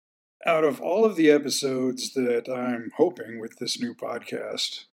Out of all of the episodes that I'm hoping with this new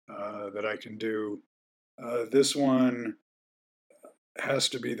podcast that I can do, this one has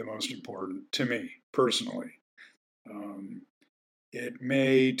to be the most important to me personally. Um, it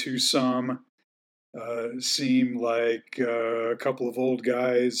may, to some, seem like a couple of old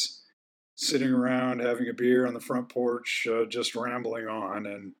guys sitting around having a beer on the front porch, just rambling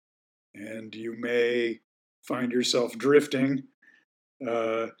on, and you may find yourself drifting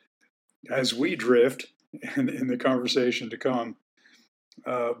uh, as we drift in the conversation to come.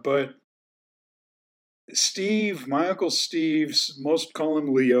 But Steve, my uncle Steve's, most call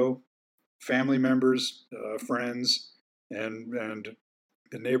him Leo, family members, friends, and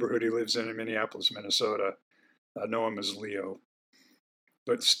the neighborhood he lives in Minneapolis, Minnesota, know him as Leo.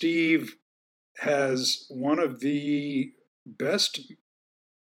 But Steve has one of the best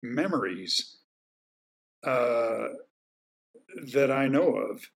memories uh, that I know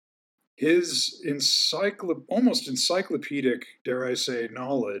of. His almost encyclopedic, dare I say,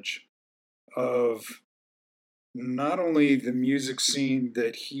 knowledge of not only the music scene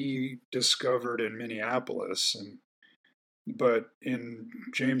that he discovered in Minneapolis but in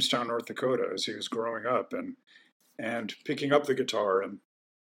Jamestown, North Dakota, as he was growing up and picking up the guitar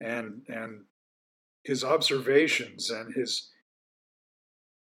and his observations and his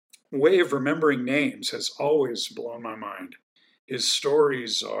way of remembering names has always blown my mind. His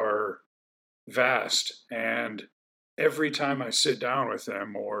stories are vast, and every time I sit down with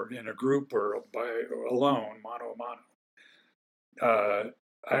him or in a group or by alone, mano a mano,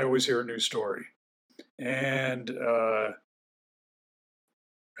 I always hear a new story. And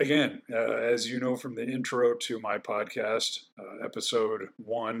again, as you know from the intro to my podcast, episode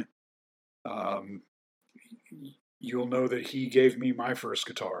 1, um, you'll know that he gave me my first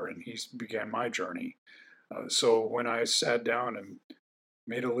guitar and he began my journey. So when I sat down and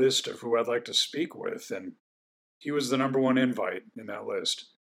made a list of who I'd like to speak with, and he was the number one invite in that list.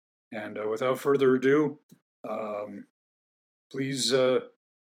 And without further ado, please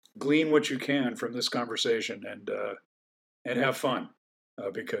glean what you can from this conversation and have fun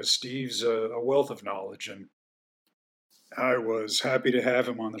because Steve's a wealth of knowledge, and I was happy to have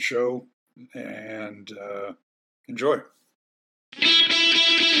him on the show and enjoy.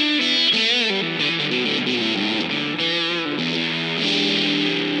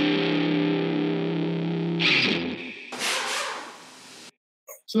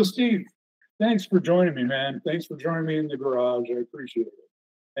 So, Steve, thanks for joining me, man. Thanks for joining me in the garage. I appreciate it.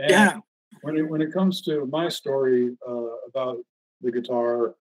 And yeah. When it comes to my story about the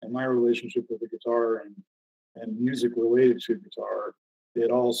guitar and my relationship with the guitar and music related to guitar,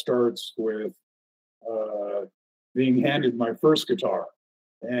 it all starts with being handed my first guitar.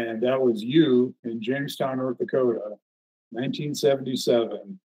 And that was you in Jamestown, North Dakota,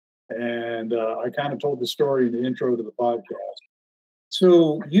 1977. And I kind of told the story in the intro to the podcast.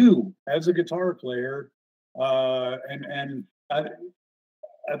 So you, as a guitar player, and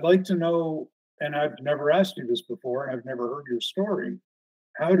I'd like to know, and I've never asked you this before, and I've never heard your story.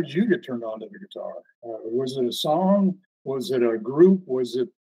 How did you get turned on to the guitar? Was it a song? Was it a group? Was it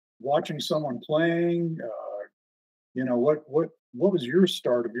watching someone playing? What was your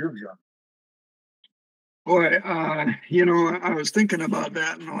start of your journey? Boy, I was thinking about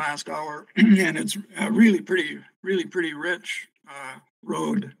that in the last hour, and it's a really pretty rich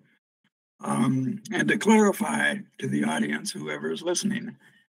road. And to clarify to the audience, whoever is listening,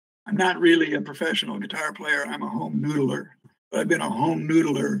 I'm not really a professional guitar player. I'm a home noodler, but I've been a home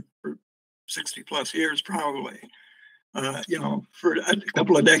noodler for 60 plus years, probably. For a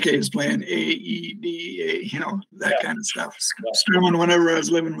couple of decades playing A, E, D, A, that kind of stuff. Strumming whenever I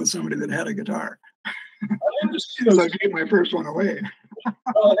was living with somebody that had a guitar. Because I gave my first one away.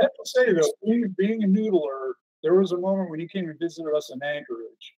 Well, I have to say, though, being a noodler, there was a moment when you came and visited us in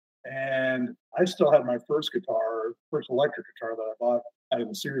Anchorage, and I still had my first electric guitar that I bought out of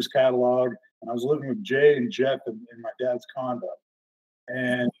the Sears catalog, and I was living with Jay and Jeff in my dad's condo.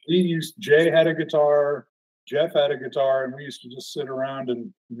 And Jay had a guitar, Jeff had a guitar, and we used to just sit around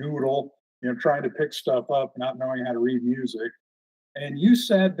and noodle, trying to pick stuff up, not knowing how to read music. And you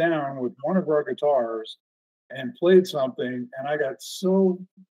sat down with one of our guitars and played something, and I got so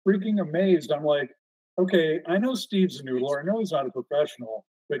freaking amazed. I'm like, okay, I know Steve's a noodler. I know he's not a professional,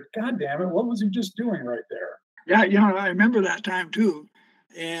 but God damn it, what was he just doing right there? Yeah, I remember that time too.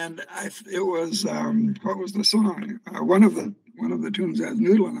 And it was what was the song? One of the tunes has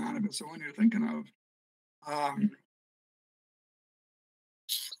noodling on it. So when you're thinking of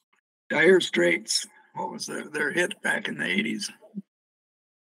Dire Straits, what was their hit back in the 80s?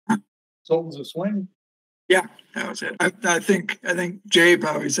 Sultans of Swing? Yeah, that was it. I think Jay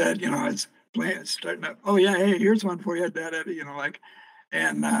probably said, it's playing, it's starting up. Oh yeah, hey, here's one for you, Dad. Like,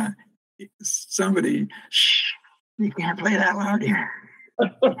 and somebody, shh, you can't play that loud here.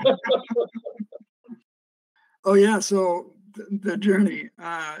 Oh yeah, so the journey,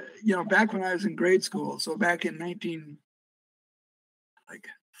 back when I was in grade school, so back in like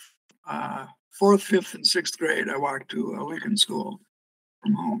fourth, fifth, and sixth grade, I walked to a Lincoln school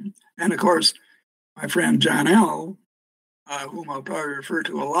from home, and of course, my friend John L., whom I'll probably refer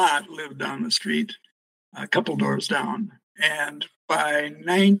to a lot, lived down the street, a couple doors down. And by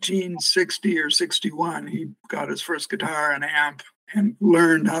 1960 or 61, he got his first guitar and amp and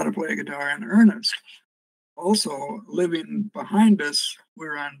learned how to play guitar in earnest. Also, living behind us,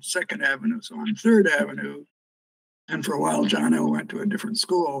 we're on 2nd Avenue, so on 3rd Avenue. And for a while, John L. went to a different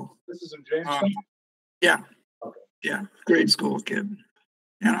school. This is in Jamestown? Yeah. Okay. Yeah, grade school kid.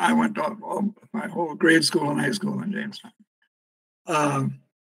 And I went to my whole grade school and high school in Jamestown.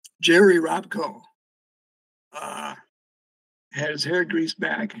 Jerry Robko had his hair greased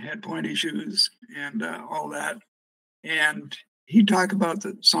back, had pointy shoes, and all that. And he'd talk about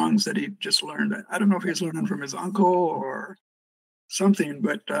the songs that he just learned. I don't know if he was learning from his uncle or something,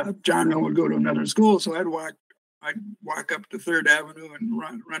 but John L. would go to another school, so I'd walk up to 3rd Avenue and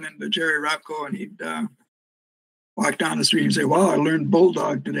run into Jerry Robko, and he'd walk down the street and say, "Wow, I learned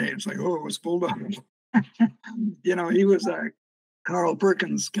Bulldog today." It's like, "Oh, what's Bulldog?" He was a Carl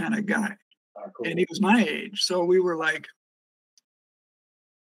Perkins kind of guy. Cool. And he was my age. So we were like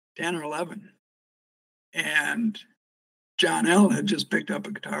 10 or 11. And John L. had just picked up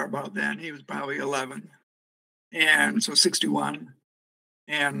a guitar about then. He was probably 11. And so 61.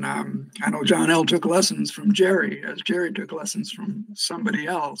 And I know John L. took lessons from Jerry, as Jerry took lessons from somebody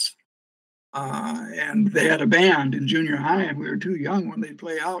else. And they had a band in junior high, and we were too young when they'd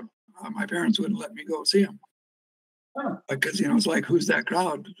play out. My parents wouldn't let me go see them. Huh. Because, it's like, who's that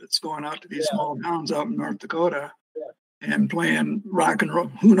crowd that's going out to these small towns out in North Dakota and playing rock and roll?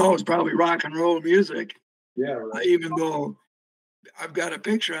 Who knows, probably rock and roll music. Yeah. Right. Even though I've got a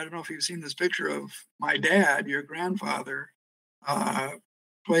picture, I don't know if you've seen this picture of my dad, your grandfather,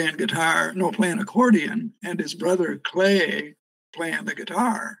 playing accordion, and his brother Clay playing the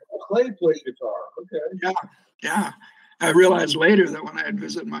guitar. Clay played guitar, okay. Yeah. I realized later that when I'd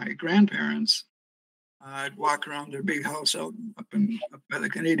visit my grandparents, I'd walk around their big house up by the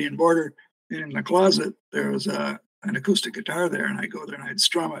Canadian border, and in the closet there was an acoustic guitar there, and I'd go there and I'd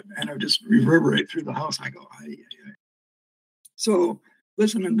strum it, and it would just reverberate through the house. I go, ay. So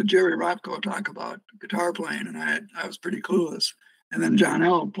listening to Jerry Robko talk about guitar playing, and I was pretty clueless. And then John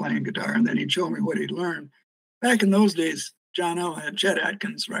L. playing guitar, and then he'd show me what he'd learned. Back in those days, John L. had Chet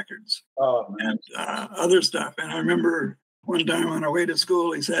Atkins records and other stuff. And I remember one time on our way to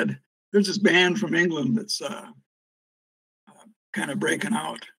school, he said, "There's this band from England that's kind of breaking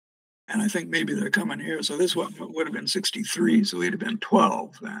out. And I think maybe they're coming here." So this one would have been 63. So we'd have been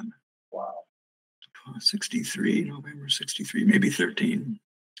 12 then. Wow. 63, November 63, maybe 13.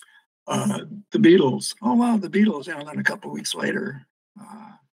 The Beatles. Oh, wow, the Beatles. Then a couple of weeks later.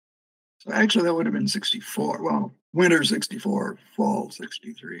 So actually, that would have been 64. Well, winter 64, fall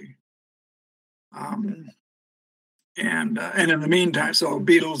 63. And in the meantime, so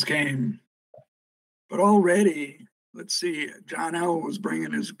Beatles came. But already, let's see, John L. was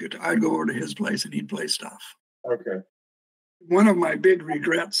bringing his guitar. I'd go over to his place and he'd play stuff. Okay. One of my big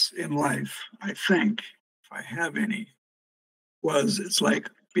regrets in life, I think, if I have any, was it's like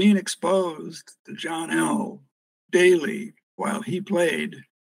being exposed to John L. daily while he played.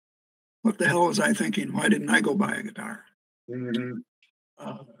 What the hell was I thinking? Why didn't I go buy a guitar? Mm-hmm.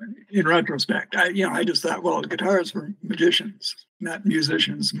 In retrospect, I just thought, well, guitars for magicians, not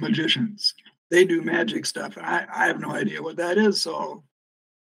musicians, magicians. They do magic stuff. I have no idea what that is. So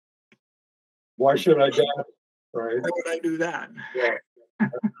why should I do that? Right? Why would I do that? Yeah.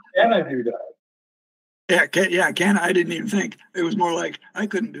 Can I do that? Can I didn't even think. It was more like I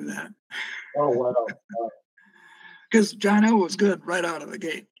couldn't do that. Oh, wow. Because John L. was good right out of the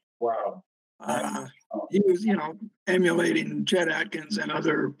gate. Wow. He was, emulating Chet Atkins and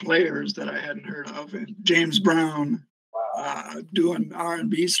other players that I hadn't heard of, and James Brown. Wow. Doing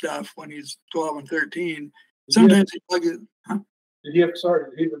R&B stuff when he's 12 and 13. Sometimes he plug it. Huh? Did he have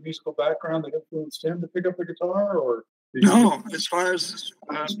a musical background that influenced him to pick up the guitar, or? No, as far as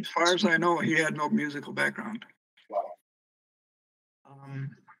I know, he had no musical background. Wow.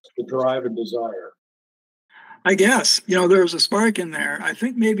 The drive and desire. I guess, there was a spark in there. I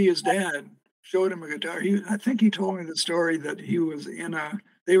think maybe his dad showed him a guitar. I think he told me the story that he was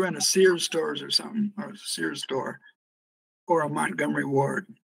they were in a Sears stores or something, or a Sears store, or a Montgomery Ward.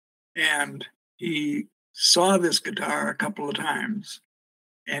 And he saw this guitar a couple of times,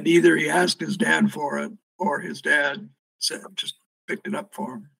 and either he asked his dad for it or his dad said just picked it up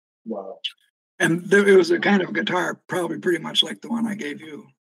for him. Wow. And it was a kind of guitar, probably pretty much like the one I gave you.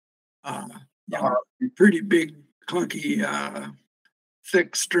 You know, pretty big, clunky,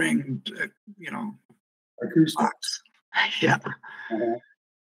 thick stringed, Acoustic. box. Yeah.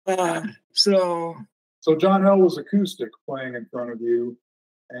 Uh-huh. So John L. was acoustic playing in front of you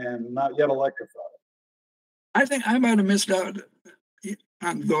and not yet electrified. I think I might have missed out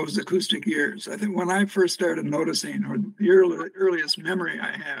on those acoustic years. I think when I first started noticing, or the earliest memory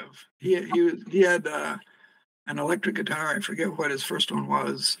I have, he had an electric guitar. I forget what his first one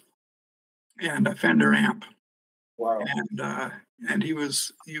was, and a Fender amp. Wow. And he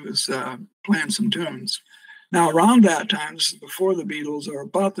was playing some tunes. Now around that time, this is before the Beatles, or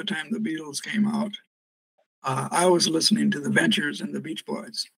about the time the Beatles came out, I was listening to the Ventures and the Beach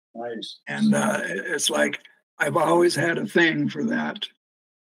Boys. Nice. And it's like I've always had a thing for that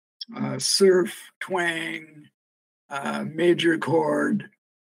surf, twang, major chord,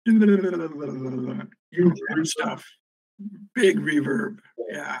 stuff, big reverb.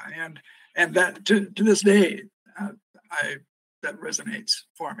 Yeah, and that to this day, that resonates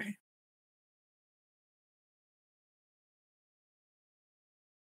for me.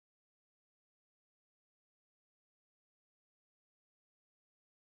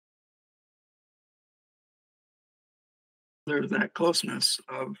 There's that closeness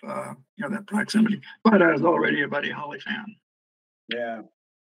of that proximity. But I was already a Buddy Holly fan. Yeah.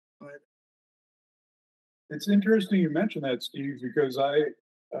 But it's interesting you mentioned that, Steve, because I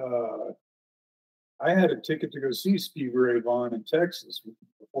had a ticket to go see Steve Ray Vaughan in Texas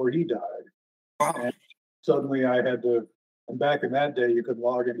before he died. Wow. And suddenly I had to, and back in that day, you could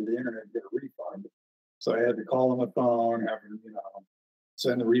log into the internet and get a refund. So I had to call on the phone, have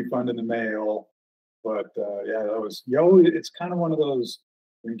send the refund in the mail. But yeah, that was, it's kind of one of those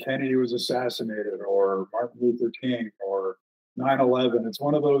when Kennedy was assassinated or Martin Luther King or 9/11. It's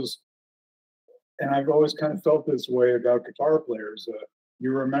one of those, and I've always kind of felt this way about guitar players.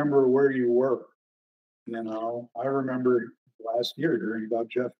 You remember where you were. I remember last year hearing about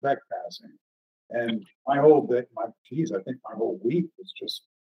Jeff Beck passing. And I think my whole week was just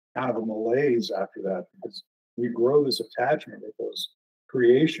kind of a malaise after that because we grow this attachment with those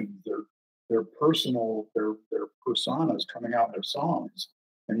creations. They're personal, their personas coming out in their songs,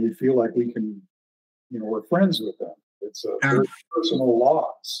 and you feel like we can, we're friends with them. It's a very personal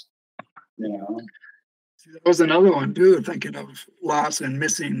loss, That was another one too. Thinking of loss and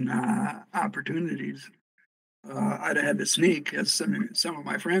missing opportunities. I'd have had to sneak, as some of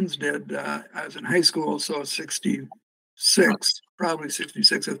my friends did. I was in high school, so 66, probably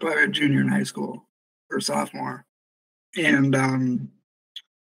 66. I was probably a junior in high school or sophomore, and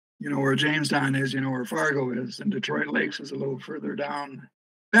where Jamestown is, where Fargo is, and Detroit Lakes is a little further down.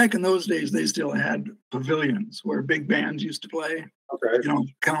 Back in those days, they still had pavilions where big bands used to play. Okay.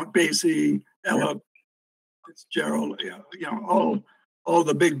 Count Basie, Ella Fitzgerald, all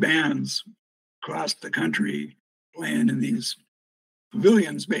the big bands across the country playing in these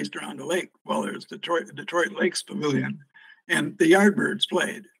pavilions based around the lake. Well, there's the Detroit Lakes Pavilion, and the Yardbirds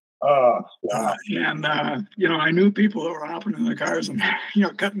played. Wow. I knew people that were hopping in the cars and,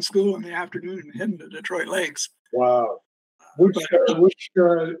 cutting school in the afternoon and heading to Detroit Lakes. Wow. Which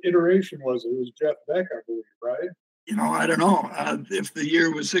iteration was it? It was Jeff Beck, I believe, right? I don't know if the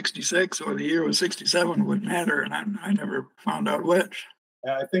year was 66 or the year was 67 wouldn't matter. And I never found out which.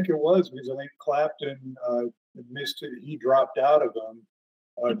 And I think it was because I think Clapton missed it. He dropped out of them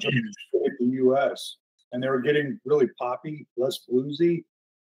just to hit the U.S. And they were getting really poppy, less bluesy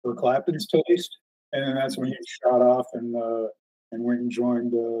for Clapton's taste. And then that's when he shot off and went and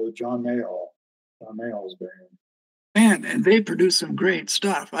joined John Mayall's band. Man, and they produced some great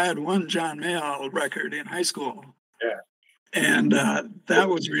stuff. I had one John Mayall record in high school. Yeah. And that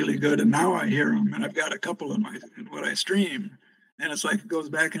was really good. And now I hear them, and I've got a couple in what I stream. And it's like it goes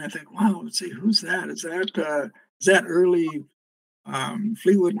back, and I think, wow, let's see, who's that? Is that early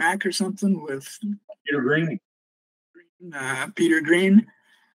Fleetwood Mac or something with Peter Green? Peter Green.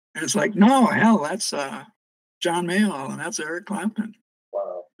 And it's like, no, hell, that's John Mayall, and that's Eric Clapton.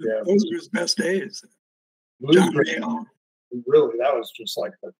 Wow. Yeah. Those were his best days. John Mayall. Really, that was just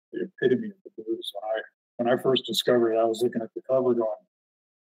like the epitome of the blues. When I first discovered it, I was looking at the cover going,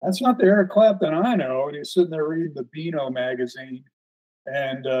 that's not the Eric Clapton I know. And he's sitting there reading the Beano magazine.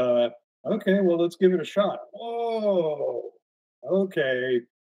 And, okay, well, let's give it a shot. Oh, okay.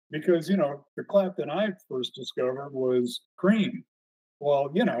 Because, the Clapton I first discovered was Cream. Well,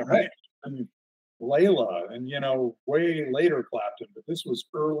 right. And Layla and, way later Clapton. But this was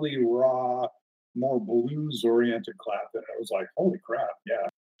early, raw, more blues-oriented Clapton. I was like, holy crap, yeah.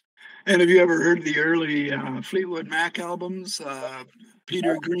 And have you ever heard the early Fleetwood Mac albums?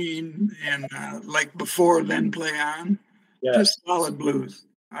 Peter Green and like Before Then Play On? Yeah, Just solid blues.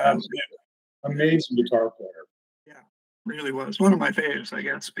 absolutely. Amazing guitar player. Yeah, really was. One of my faves, I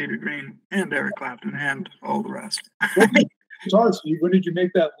guess, Peter Green and Eric Clapton and all the rest. Sorry, Steve, when did you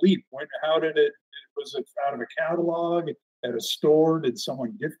make that leap? How did it, was it out of a catalog, at a store? Did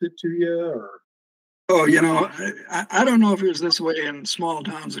someone gift it to you? Or Oh, I don't know if it was this way in small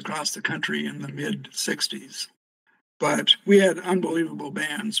towns across the country in the mid 60s, but we had unbelievable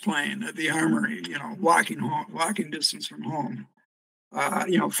bands playing at the Armory, walking distance from home.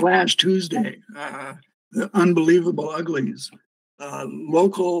 Flash Tuesday, the Unbelievable Uglies,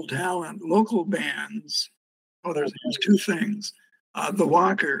 local talent, local bands. Oh, there's two things. The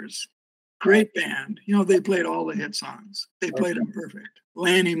Walkers, great band. They played all the hit songs. They played them perfect.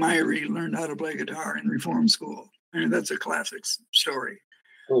 Lanny Myrie learned how to play guitar in reform school. I mean, that's a classic story.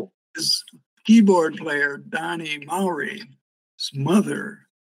 cool. His keyboard player, Donnie Mowry's mother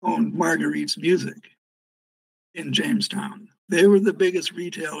owned Marguerite's Music in Jamestown. They were the biggest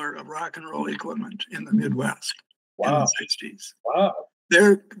retailer of rock and roll equipment in the Midwest in the 60s. Wow.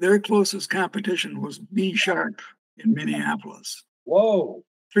 Their closest competition was B Sharp in Minneapolis. Whoa.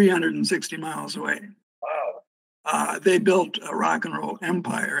 360 miles away. Wow. They built a rock and roll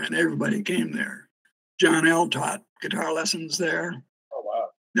empire and everybody came there. John L. taught guitar lessons there. Oh, wow.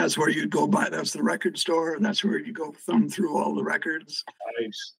 That's where you'd go by. That's the record store. That's where you go thumb through all the records.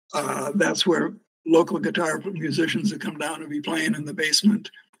 Nice. That's where local guitar musicians would come down and be playing in the basement.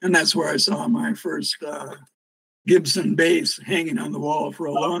 And that's where I saw my first Gibson bass hanging on the wall for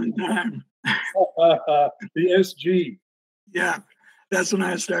a long time. The SG. Yeah, that's when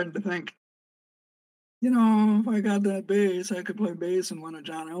I started to think, if I got that bass, I could play bass in one of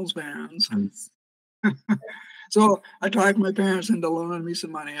John L's bands. So I talked my parents into loaning me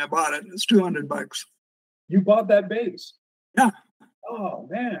some money. I bought it. It's $200. You bought that bass? Yeah. Oh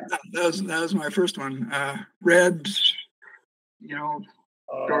man, that was my first one. Red, short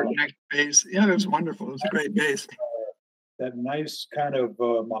neck bass. Yeah, it was wonderful. It was a great bass. That nice kind of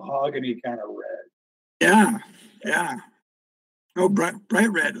mahogany kind of red. Yeah, yeah. Oh, bright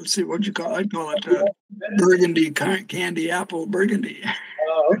red. Let's see, what'd you call it? I'd call it burgundy, candy apple burgundy.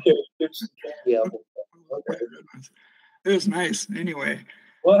 Oh, okay. It's candy apple. Okay. It was nice. Anyway.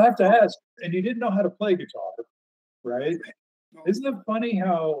 Well, I have to ask, and you didn't know how to play guitar, right? No. Isn't it funny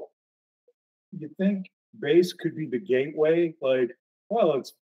how you think bass could be the gateway? Like, well,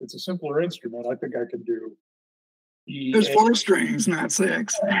 it's a simpler instrument. I think I can do. There's 4 strings, not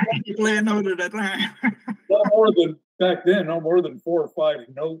 6. You play a note at a time. No more than back then. No more than 4 or 5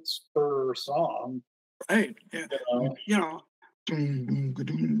 notes per song. Right. Yeah.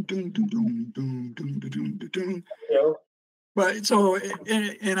 But so,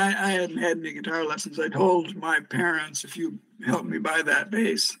 and I hadn't had any guitar lessons. I told my parents, if you help me buy that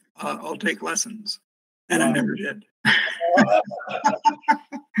bass, I'll take lessons. And I never did.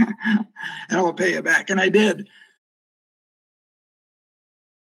 And I'll pay you back. And I did.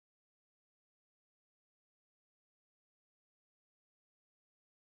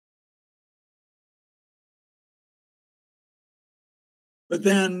 But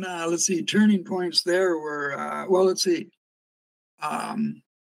then, let's see, turning points there were, let's see.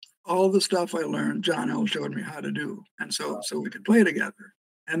 All the stuff I learned, John L. showed me how to do. And so we could play together.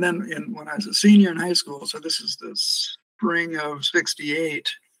 And then when I was a senior in high school, so this is the spring of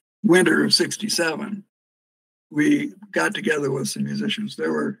 68, winter of 67, we got together with some musicians.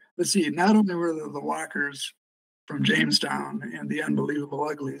 There were, let's see, not only were there the Walkers from Jamestown and the Unbelievable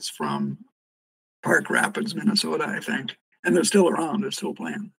Uglies from Park Rapids, Minnesota, I think. And they're still around. They're still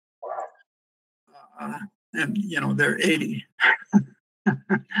playing. And, they're 80.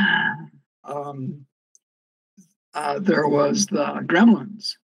 There was the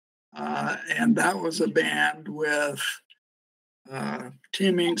Gremlins. And that was a band with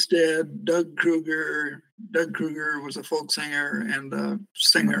Tim Inkstead, Doug Kruger. Doug Kruger was a folk singer and the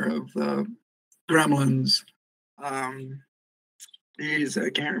singer of the Gremlins. I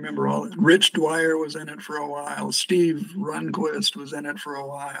can't remember all. Rich Dwyer was in it for a while. Steve Runquist was in it for a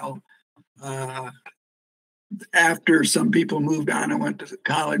while. After some people moved on and went to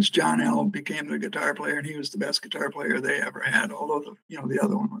college, John L. became the guitar player, and he was the best guitar player they ever had. Although the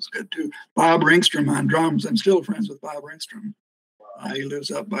other one was good too. Bob Ringstrom on drums. I'm still friends with Bob Ringstrom. He lives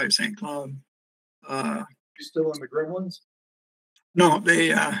up by St. Cloud. You still in the Gremlins? No,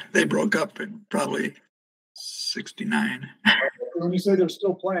 they broke up in probably 69. When you say they're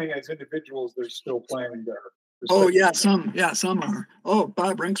still playing as individuals, they're still playing there. Oh yeah, some are. Oh,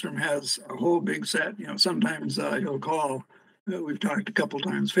 Bob Ringstrom has a whole big set. Sometimes he'll call. We've talked a couple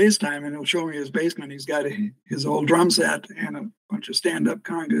times FaceTime, and he'll show me his basement. He's got his old drum set and a bunch of stand-up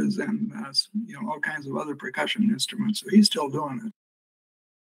congas and all kinds of other percussion instruments. So he's still doing it.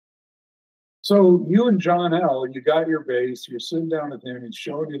 So you and John L., you got your bass, you're sitting down with him, he's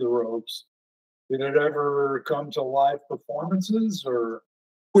showing you the ropes. Did it ever come to live performances or?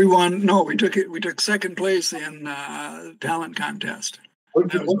 We won. No, we took second place in talent contest. What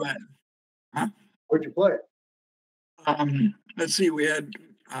did you play? Huh? What'd you play? Let's see. We had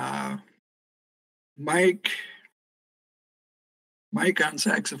Mike on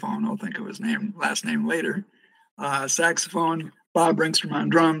saxophone. I'll think of his last name later. Saxophone. Bob Ringstrom on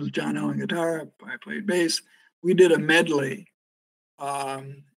drums. John L. on guitar. I played bass. We did a medley. A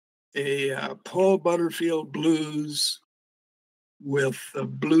Paul Butterfield blues with the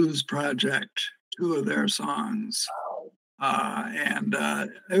Blues Project, 2 of their songs. And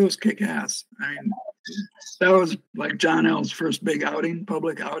it was kick-ass. I mean, that was like John L.'s first big outing,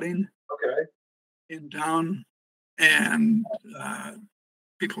 public outing. Okay. In town. And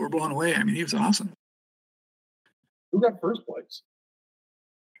people were blown away. I mean, he was awesome. Who got first place?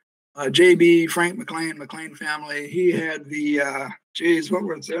 JB, Frank McLean family. He had the, what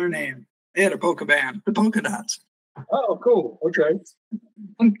was their name? They had a polka band, the Polka Dots. Oh, cool. Okay.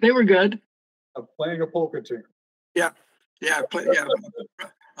 They were good. Playing a polka tune. Yeah.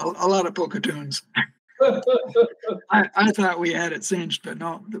 A lot of polka tunes. I thought we had it cinched, but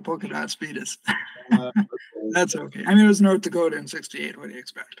no, the Polka Dots beat us. That's okay. I mean, it was North Dakota in '68. What do you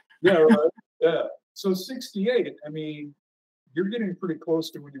expect? Yeah, right. Yeah. So '68, I mean, you're getting pretty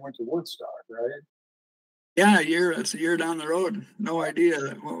close to when you went to Woodstock, right? Yeah, it's a year down the road. No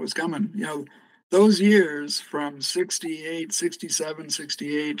idea what was coming. Those years from 68, 67,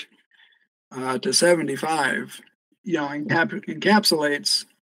 68 to 75, encapsulates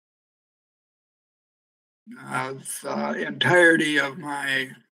the entirety of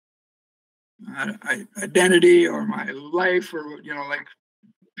my identity or my life, or like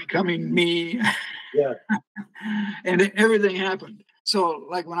becoming me. Yeah. And everything happened. So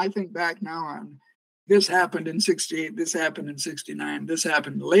like when I think back now on this happened in 68, this happened in 69, this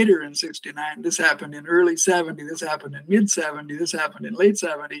happened later in 69, this happened in early 70, this happened in mid 70, this happened in late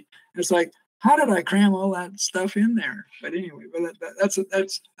 70. It's like, how did I cram all that stuff in there? But anyway,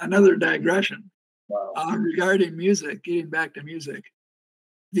 that's another digression. Wow. Regarding music, getting back to music,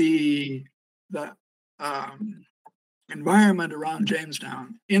 the environment around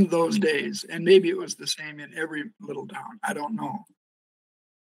Jamestown in those days, and maybe it was the same in every little town, I don't know.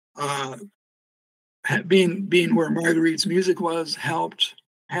 Being where Marguerite's music was helped.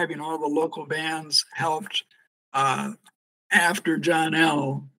 Having all the local bands helped. After John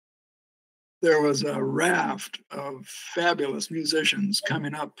L., there was a raft of fabulous musicians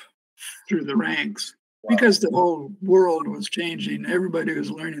coming up through the ranks. Wow. Because the whole world was changing. Everybody was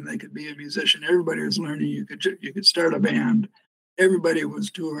learning they could be a musician. Everybody was learning you could start a band. Everybody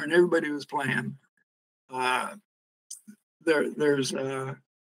was touring. Everybody was playing. There's a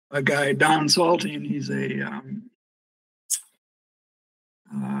guy, Don Salting. He's a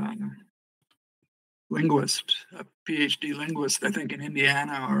linguist, a PhD linguist, I think in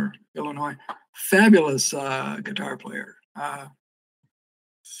Indiana or Illinois. Fabulous guitar player.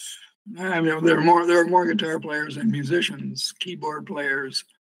 I mean, there are more guitar players and musicians, keyboard players,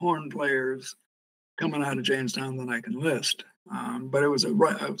 horn players coming out of Jamestown than I can list. But it was a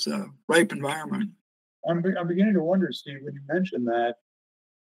ripe environment. I'm beginning to wonder, Steve, when you mentioned that,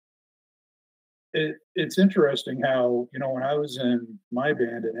 it's interesting how, when I was in my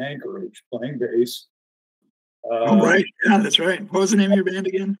band in Anchorage playing bass. Oh, right. Yeah, that's right. What was the name of your band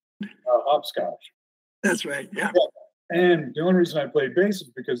again? Hopscotch. That's right. Yeah. And the only reason I played bass is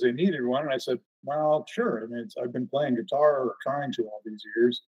because they needed one. And I said, well, sure. I mean, I've been playing guitar or trying to all these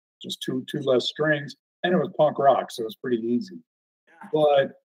years, just two less strings. And it was punk rock, so it was pretty easy. Yeah.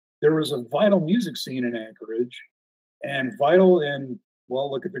 But there was a vital music scene in Anchorage, and vital in, well,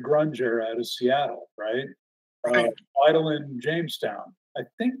 look at the grunge era out of Seattle, right? Vital in Jamestown. I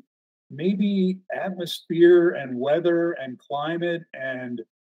think maybe atmosphere and weather and climate and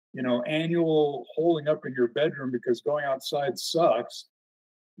annual holding up in your bedroom because going outside sucks.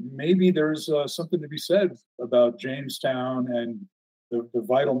 Maybe there's something to be said about Jamestown and the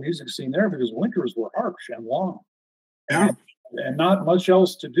vital music scene there, because winters were harsh and long. Yeah. And not much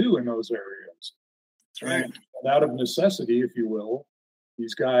else to do in those areas. That's right. And out of necessity, if you will,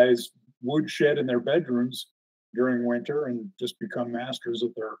 these guys would shed in their bedrooms during winter and just become masters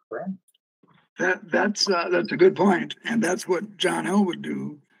of their craft. That's a good point, and that's what John L. would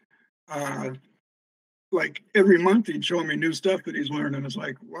do. like every month he'd show me new stuff that he's learning. It's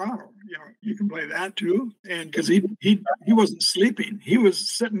like, wow, you can play that too. And because he wasn't sleeping, he was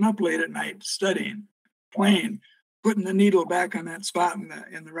sitting up late at night studying, playing, putting the needle back on that spot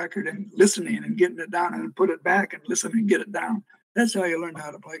in the record and listening and getting it down and put it back and listen and get it down. That's how you learned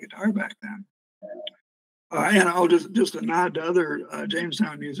how to play guitar back then. And I'll just a nod to other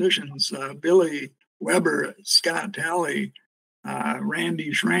Jamestown musicians, Billy Weber, Scott Talley,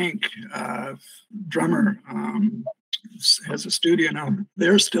 Randy Schrank, drummer, has a studio now.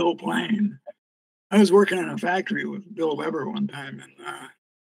 They're still playing. I was working in a factory with Bill Weber one time,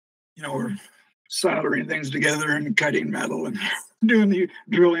 and we're soldering things together and cutting metal and doing the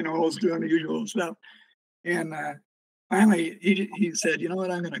drilling holes, doing the usual stuff. And finally, he said, "You know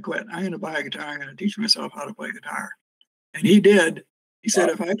what? I'm going to quit. I'm going to buy a guitar. I'm going to teach myself how to play guitar." And he did. He said,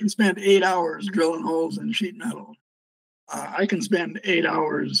 "If I can spend 8 hours drilling holes in sheet metal, I can spend 8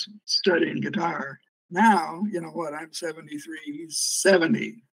 hours studying guitar." Now, you know what? I'm 73. He's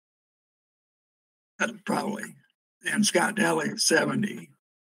 70, probably. And Scott Daly, 70.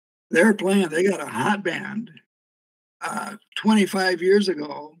 They're playing. They got a hot band. 25 years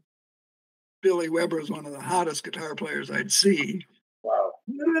ago, Billy Weber is one of the hottest guitar players I'd see. Wow.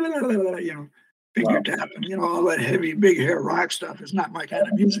 Finger tapping, all that heavy, big hair rock stuff is not my kind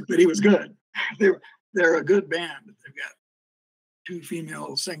of music, but he was good. They're a good band. They've got 2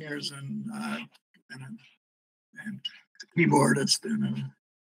 female singers and a keyboardist.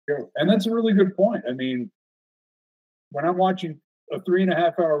 And that's a really good point. I mean, when I'm watching a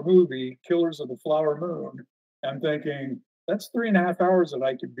 3.5-hour movie, Killers of the Flower Moon, I'm thinking that's 3.5 hours that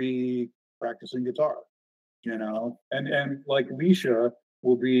I could be practicing guitar, and like Leisha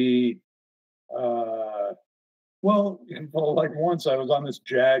will be, like once I was on this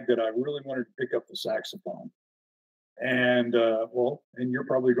jag that I really wanted to pick up the saxophone. And and you're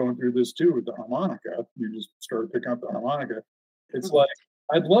probably going through this too with the harmonica. You just started picking up the harmonica. It's like,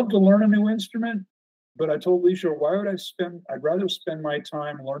 I'd love to learn a new instrument, but I told Leisha, I'd rather spend my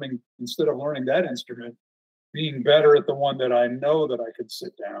time learning, instead of learning that instrument, being better at the one that I know that I could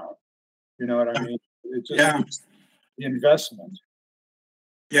sit down. You know what I mean? It's just the investment.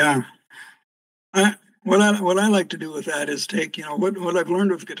 Yeah. What I like to do with that is take, what I've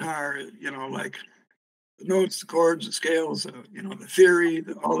learned with guitar, like the notes, the chords, the scales, the theory,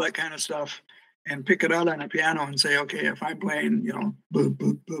 all that kind of stuff, and pick it out on a piano and say, okay, if I'm playing, boop,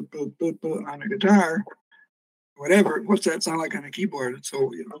 boop, boop, boop, boop, boop on a guitar, whatever, what's that sound like on a keyboard?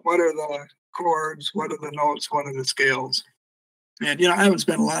 So, what are the chords? What are the notes? What are the scales? And, I haven't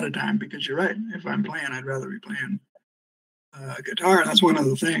spent a lot of time, because you're right. If I'm playing, I'd rather be playing guitar. And that's one of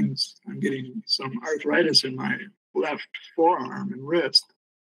the things. I'm getting some arthritis in my left forearm and wrist,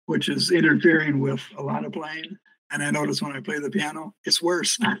 which is interfering with a lot of playing. And I notice when I play the piano, it's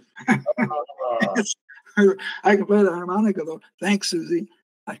worse. I can play the harmonica, though. Thanks, Susie.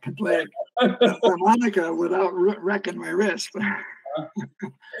 I can play the harmonica without wrecking my wrist.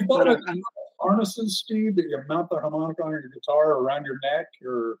 But harnesses, Steve, that you mount the harmonica on your guitar around your neck,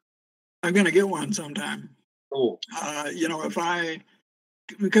 or I'm going to get one sometime. Cool.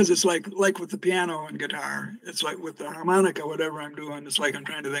 Because it's like with the piano and guitar, it's like with the harmonica, whatever I'm doing, it's like I'm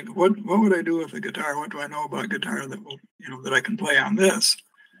trying to think, what would I do with the guitar? What do I know about guitar that will, that I can play on this?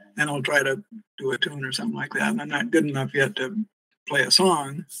 And I'll try to do a tune or something like that. And I'm not good enough yet to play a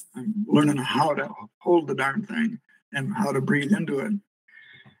song. I'm learning how to hold the darn thing and how to breathe into it.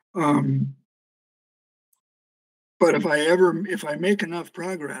 But if I make enough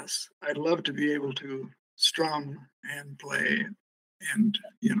progress, I'd love to be able to strum and play, and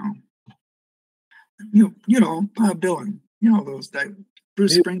Bob Dylan, those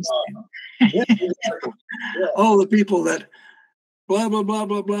Bruce Springsteen, all the people that blah blah blah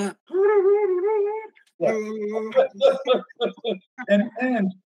blah blah.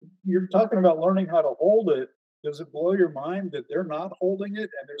 And you're talking about learning how to hold it. Does it blow your mind that they're not holding it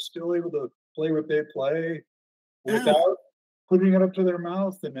and they're still able to play what they play without putting it up to their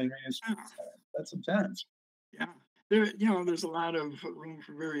mouth? And I mean, that's intense. Yeah, there's a lot of room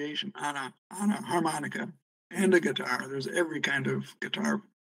for variation on a harmonica and a guitar. There's every kind of guitar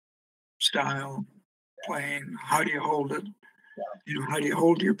style playing. How do you hold it? How do you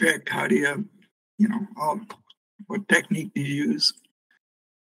hold your pick? How do you, what technique do you use?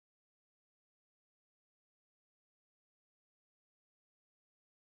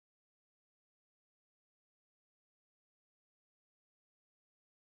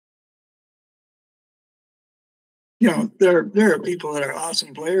 There are people that are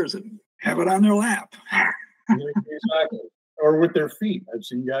awesome players that have it on their lap. Exactly. Or with their feet. I've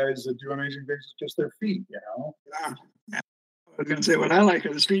seen guys that do amazing things with just their feet, Yeah. I was going to say what I like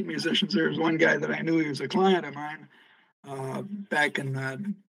are the street musicians. There was one guy that I knew, he was a client of mine back in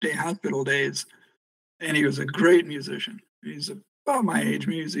the day hospital days, and he was a great musician. He's about my age,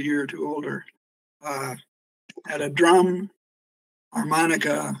 maybe he's a year or two older. Had a drum,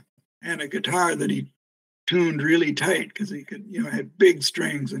 harmonica, and a guitar that he tuned really tight because he could, had big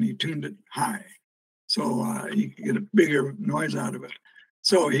strings and he tuned it high. So he could get a bigger noise out of it.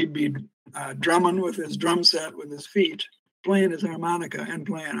 So he'd be drumming with his drum set with his feet, playing his harmonica and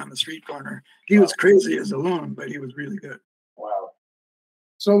playing on the street corner. He was crazy as a loon, but he was really good. Wow.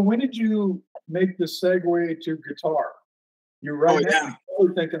 So when did you make the segue to guitar? You're right now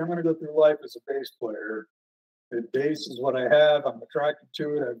thinking, I'm going to go through life as a bass player. The bass is what I have. I'm attracted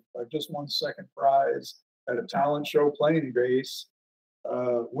to it. I've just won second prize at a talent show playing bass.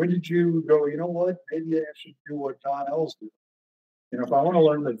 When did you go, you know what, maybe I should do what John L's do? If I want to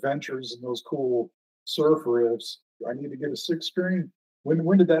learn the adventures and those cool surf riffs, I need to get a six string.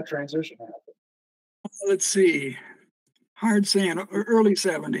 When did that transition happen? Let's see. Hard saying. Early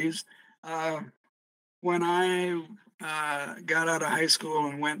 70s. When I got out of high school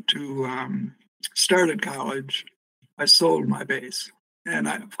and went to started college, I sold my bass. And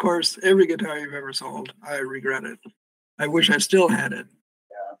of course, every guitar you've ever sold, I regret it. I wish I still had it.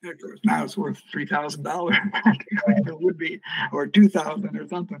 Yeah. Now it's worth $3,000. It would be, or $2,000 or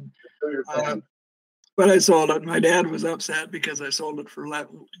something. But I sold it. My dad was upset because I sold it for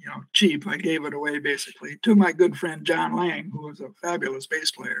cheap. I gave it away basically to my good friend John Lang, who was a fabulous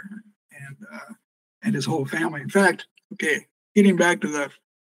bass player, and his whole family. In fact, getting back to the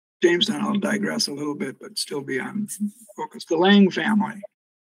Jamestown, I'll digress a little bit, but still be on focus. The Lang family.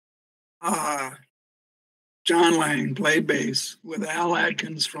 John Lang played bass with Al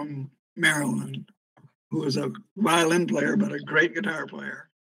Adkins from Maryland, who was a violin player, but a great guitar player.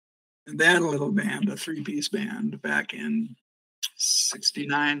 And they had a little band, a three-piece band back in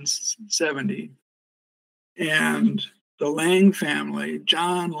 69, 70. And the Lang family,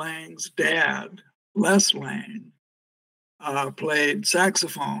 John Lang's dad, Les Lang, played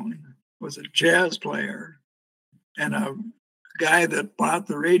saxophone, was a jazz player, and a guy that bought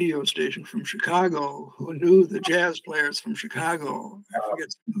the radio station from Chicago who knew the jazz players from Chicago, I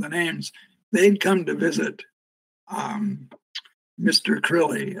forget some of the names, they'd come to visit Mr.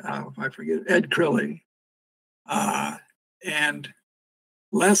 Crilly, I forget, Ed Crilly, and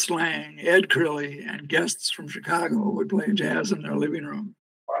Les Lang, Ed Crilly, and guests from Chicago would play jazz in their living room.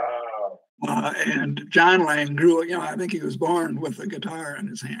 Wow. And John Lang grew, I think he was born with a guitar in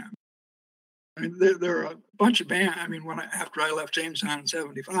his hand. I mean, there are a bunch of bands. I mean, after I left Jamestown in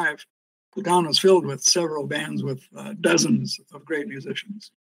 75, the town was filled with several bands with dozens of great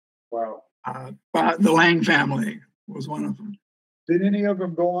musicians. Wow. But the Lang family was one of them. Did any of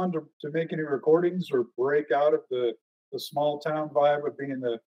them go on to make any recordings or break out of the small town vibe of being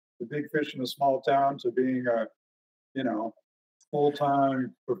the big fish in the small town to being a,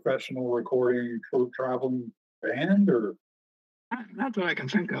 full-time professional recording traveling band, or? Not that I can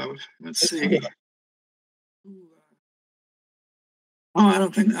think of. Let's see.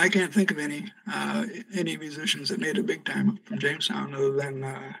 I can't think of any musicians that made it big time from Jamestown other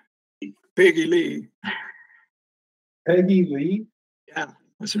than Peggy Lee. Peggy Lee? Yeah,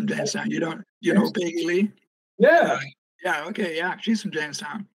 that's from Jamestown. You know Peggy Lee? Yeah. Yeah, she's from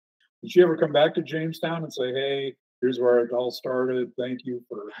Jamestown. Did she ever come back to Jamestown and say, hey, here's where it all started. Thank you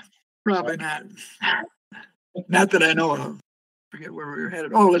for... Probably not. Not that I know of. Forget where we were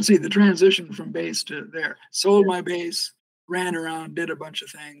headed. Oh, let's see, the transition from bass to there. Sold my bass, ran around, did a bunch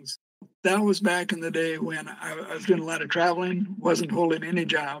of things. That was back in the day when I was doing a lot of traveling, wasn't holding any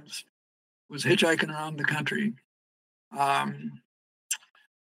jobs, was hitchhiking around the country. And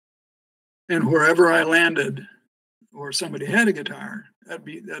wherever I landed, or somebody had a guitar, that'd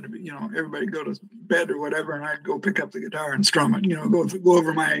be everybody go to bed or whatever, and I'd go pick up the guitar and strum it. Go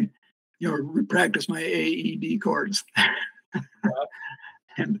over my, practice my AED chords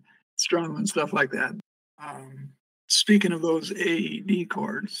and strum and stuff like that. Speaking of those AED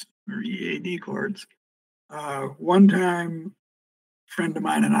chords or EAD chords, one time, a friend of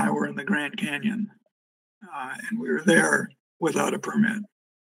mine and I were in the Grand Canyon, and we were there without a permit,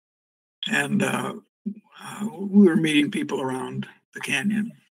 and we were meeting people around the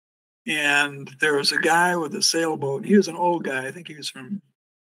canyon, and there was a guy with a sailboat. He was an old guy. I think he was from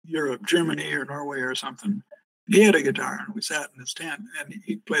Europe, Germany or Norway or something. He had a guitar, and we sat in his tent, and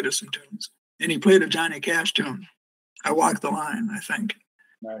he played us some tunes. And he played a Johnny Cash tune, I Walk the Line, I think.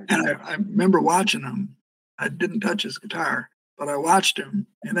 Nice. And I remember watching him. I didn't touch his guitar, but I watched him.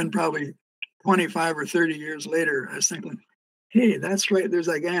 And then probably 25 or 30 years later, I was thinking, hey, that's right. There's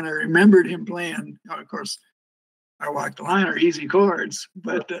that guy. And I remembered him playing. Of course, I Walk the Line are easy chords,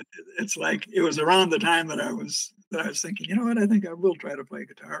 but it's like it was around the time that I was thinking, you know what, I think I will try to play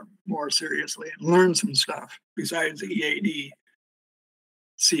guitar more seriously and learn some stuff besides E, A, D,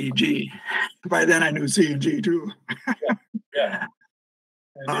 C, G. By then I knew C and G too. Yeah.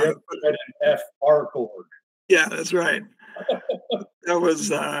 And you have an F R chord. Yeah, that's right. That was,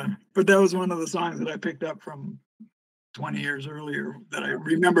 but that was one of the songs that I picked up from 20 years earlier that I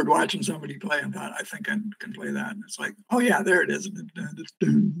remembered watching somebody play and thought, I think I can play that. And it's like, oh yeah, there it is. So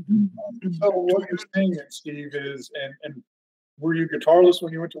what you're saying, Steve, is, and were you guitarless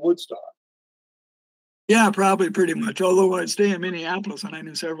when you went to Woodstock? Yeah, probably pretty much. Although I'd stay in Minneapolis and I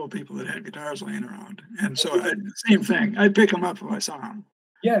knew several people that had guitars laying around. And so same thing. I'd pick them up if I saw them.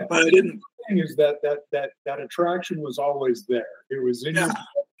 Yeah. But I didn't. The thing is that attraction was always there. It was in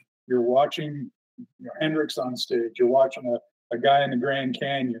you're watching Hendrix on stage. You're watching a guy in the Grand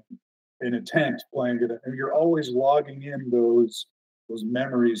Canyon in a tent playing it. And you're always logging in those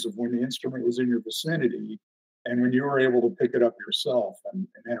memories of when the instrument was in your vicinity and when you were able to pick it up yourself and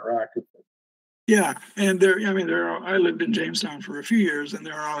interact with it. Yeah, and I lived in Jamestown for a few years, and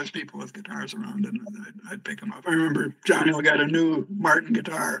there are always people with guitars around, and I'd pick them up. I remember John Hill got a new Martin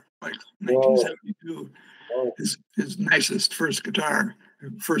guitar, like 1972. Whoa. His nicest first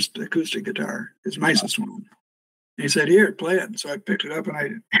acoustic guitar, his nicest one. And he said, "Here, play it." So I picked it up, and I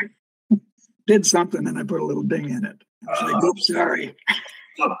did something, and I put a little ding in it. I was like, "Oops, sorry,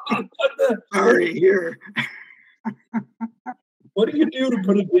 sorry, here." What do you do to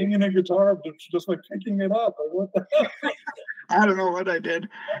put a ding in a guitar? Just like picking it up? Or what the hell? I don't know what I did.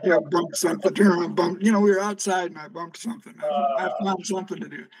 Bumped something, turn around, bumped. We were outside and I bumped something. I found something to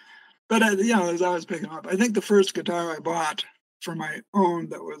do. But, as I was picking up, I think the first guitar I bought for my own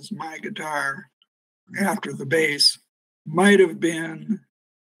that was my guitar after the bass might have been,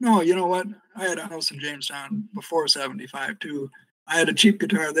 no, you know what? I had a house in Jamestown before 75 too. I had a cheap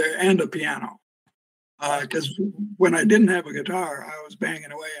guitar there and a piano. Because when I didn't have a guitar, I was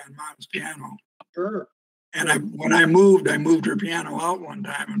banging away on Mom's piano. Sure. And when I moved her piano out one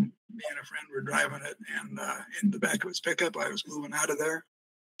time, and me and a friend were driving it, and in the back of his pickup, I was moving out of there.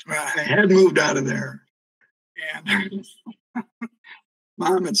 Well, I had moved out of there, and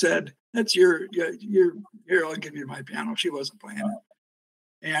Mom had said, "That's your here. I'll give you my piano." She wasn't playing it,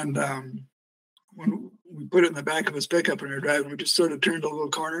 and when we put it in the back of his pickup and we were driving, we just sort of turned a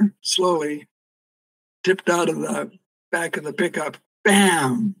little corner slowly. Tipped out of the back of the pickup,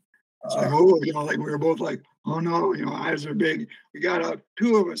 bam! It's like, like we were both like, oh no, eyes are big. We got out,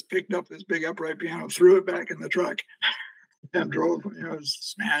 two of us picked up this big upright piano, threw it back in the truck, and drove. It was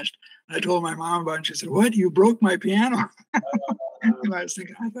smashed. And I told my mom about it, and she said, "What? You broke my piano?" And I was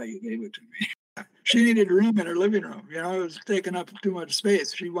thinking, I thought you gave it to me. She needed room in her living room. It was taking up too much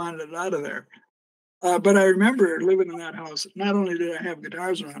space. She wanted it out of there. But I remember living in that house. Not only did I have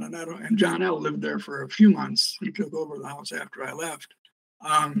guitars around, and John L. lived there for a few months. He took over the house after I left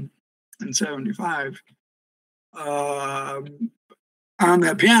in 75. On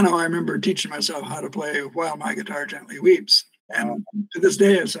that piano, I remember teaching myself how to play While My Guitar Gently Weeps. And to this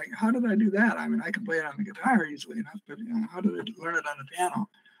day, it's like, how did I do that? I mean, I can play it on the guitar easily enough, but how did I learn it on the piano?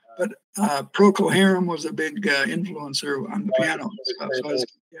 But Procol Harum was a big influencer on the piano stuff. So I was,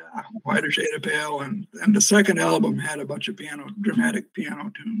 Whiter Shade of Pale, and the second album had a bunch of dramatic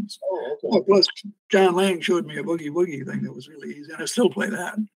piano tunes. Oh, okay. Well, plus John Lang showed me a boogie woogie thing that was really easy, and I still play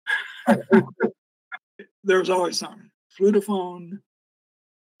that. There was always something: flutophone,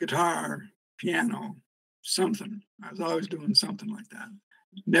 guitar, piano, something. I was always doing something like that.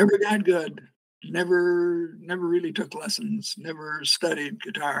 Never got good. Never really took lessons, never studied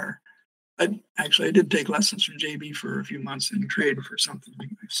guitar. I did take lessons from JB for a few months in trade for something. I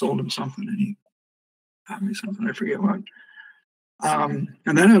sold him something and he got me something, I forget what. And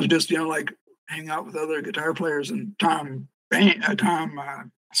then I was just, like hang out with other guitar players, and Tom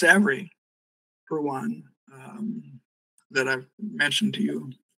Savary, for one, that I've mentioned to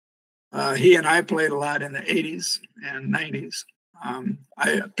you. He and I played a lot in the 80s and 90s.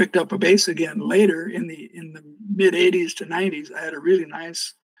 I picked up a bass again later in the mid 80s to 90s. I had a really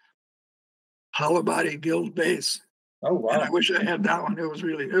nice hollow body Guild bass. Oh wow! And I wish I had that one. It was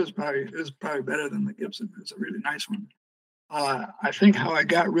probably better than the Gibson. It was a really nice one. I think how I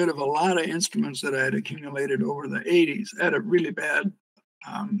got rid of a lot of instruments that I had accumulated over the 80s. I had a really bad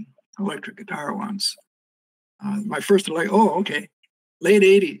electric guitar once. My first late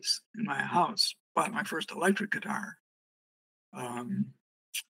 80s in my house. Bought my first electric guitar.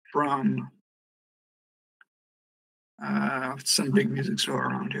 From some big music store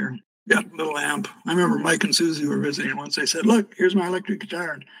around here. Got a little amp. I remember Mike and Susie were visiting once. They said, "Look, here's my electric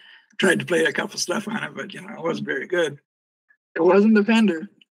guitar." And tried to play a couple stuff on it, but it wasn't very good. It wasn't a Fender.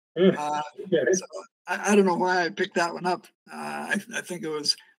 So I don't know why I picked that one up. I think it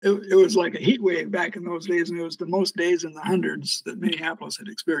was like a heat wave back in those days, and it was the most days in the hundreds that Minneapolis had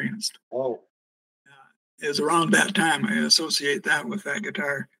experienced. Oh, it was around that time. I associate that with that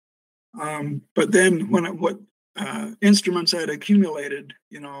guitar. But then what instruments I'd accumulated,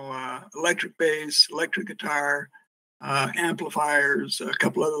 electric bass, electric guitar, amplifiers, a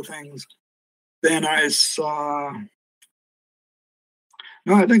couple other things. Then I saw.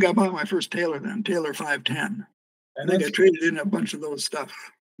 No, I think I bought my first Taylor then, Taylor 510. I think I traded in a bunch of those stuff.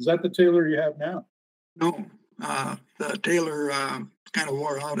 Is that the Taylor you have now? No, the Taylor kind of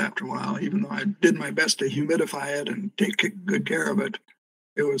wore out after a while. Even though I did my best to humidify it and take good care of it,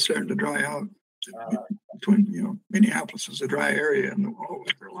 it was starting to dry out. Minneapolis is a dry area and all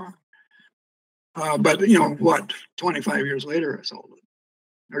winter long. But 25 years later, I sold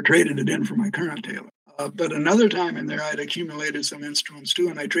it or traded it in for my current Taylor. But another time in there, I'd accumulated some instruments too,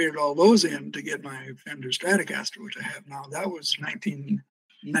 and I traded all those in to get my Fender Stratocaster, which I have now. That was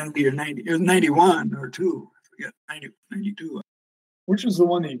 1990 or 90, or 91 or 2. I forget, 92. Which is the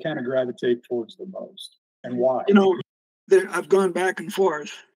one that you kind of gravitate towards the most, and why? I've gone back and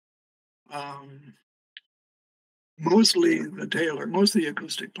forth. Mostly the Taylor, mostly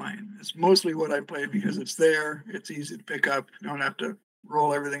acoustic playing. It's mostly what I play because it's there. It's easy to pick up. You don't have to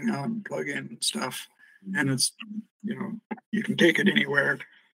roll everything out and plug in stuff. And it's, you can take it anywhere.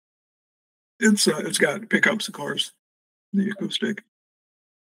 It's got pickups, of course, the acoustic.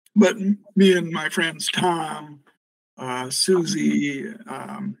 But me and my friends Tom, Susie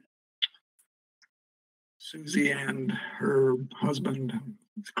and her husband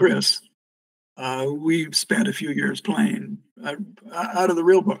Chris, we spent a few years playing out of the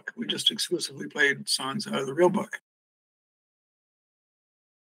real book. We just exclusively played songs out of the real book.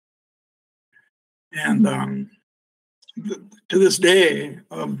 And to this day,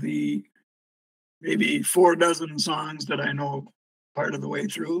 of the maybe 4 dozen songs that I know part of the way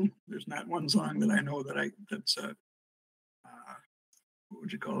through, there's not one song that I know that's what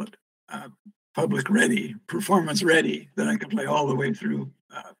would you call it? Public ready, performance ready, that I can play all the way through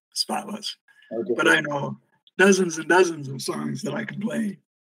spotless. Okay. But I know dozens and dozens of songs that I can play.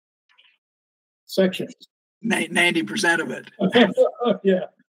 Sections. 90% of it. Yeah.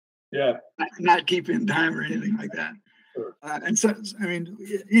 Yeah. Not keeping time or anything like that. Sure. And so,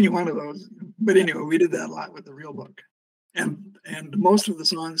 any one of those. But anyway, we did that a lot with the real book. And most of the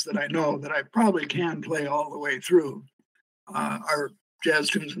songs that I know that I probably can play all the way through are jazz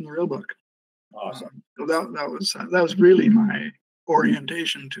tunes from the real book. Awesome. So that was really my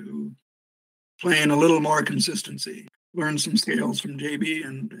orientation to playing a little more consistency. Learned some scales from JB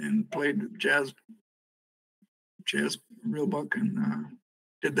and played jazz real book and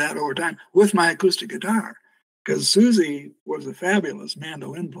did that over time with my acoustic guitar, because Susie was a fabulous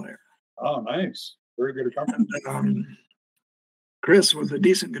mandolin player. Oh, nice. Very good accompaniment. And Chris was a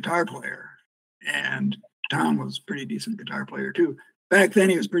decent guitar player, and Tom was a pretty decent guitar player too. Back then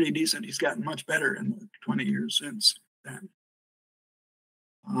he was pretty decent. He's gotten much better in the 20 years since then.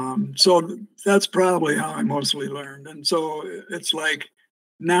 So that's probably how I mostly learned. And so it's like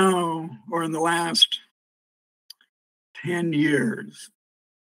now, or in the last 10 years,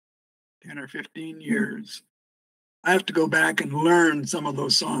 10 or 15 years, I have to go back and learn some of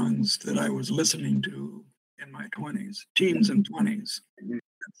those songs that I was listening to in my 20s, teens and 20s.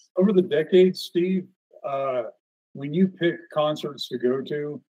 Over the decades, Steve, when you pick concerts to go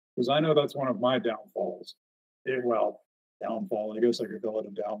to, because I know that's one of my downfalls. Downfall, I guess I could call it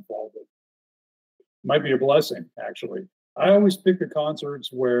a downfall, but might be a blessing, actually. I always pick the concerts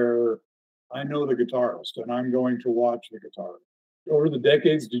where I know the guitarist and I'm going to watch the guitarist. Over the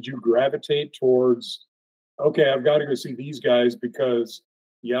decades, did you gravitate towards, okay, I've got to go see these guys because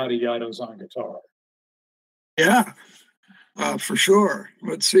yada yada's on guitar? Yeah, for sure.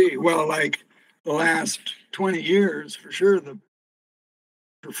 Let's see. Well, like the last 20 years, for sure, the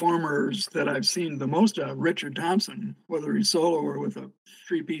performers that I've seen the most of, Richard Thompson, whether he's solo or with a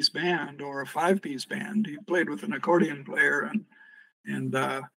 3-piece band or a 5-piece band. He played with an accordion player and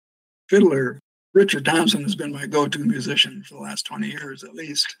fiddler. Richard Thompson has been my go-to musician for the last 20 years, at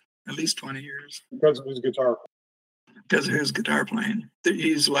least 20 years. Because of his guitar. Because of his guitar playing.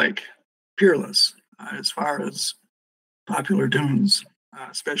 He's like peerless as far as popular tunes,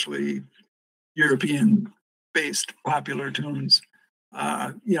 especially European-based popular tunes.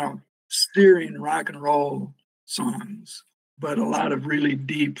 Steering rock and roll songs, but a lot of really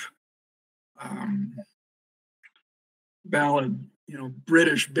deep ballad,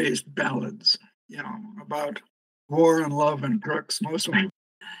 British-based ballads, about war and love and crooks, most of them.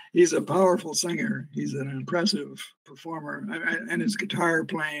 He's a powerful singer. He's an impressive performer, and his guitar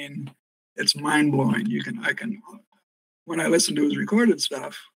playing, it's mind blowing. When I listen to his recorded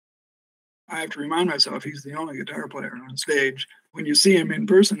stuff, I have to remind myself he's the only guitar player on stage. When you see him in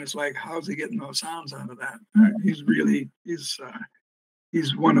person, it's like, how's he getting those sounds out of that?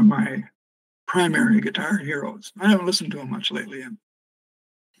 He's one of my primary guitar heroes. I haven't listened to him much lately.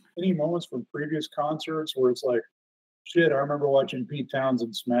 Any moments from previous concerts where it's like, shit, I remember watching Pete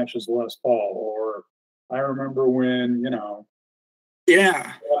Townsend smash his Les Paul, or I remember when,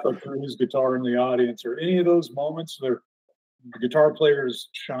 Yeah, threw his guitar in the audience, or any of those moments where the guitar players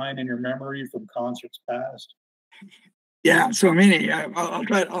shine in your memory from concerts past? Yeah, so many. I'll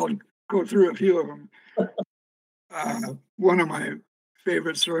go through a few of them. One of my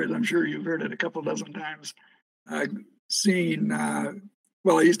favorite stories, I'm sure you've heard it a couple dozen times, seeing, I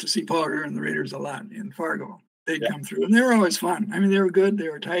used to see Paul Revere and the Raiders a lot in Fargo. They'd come through, and they were always fun. I mean, they were good. They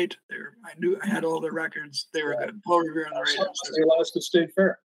were tight. I knew I had all their records. They were good. Paul Revere and the Raiders. They lost at State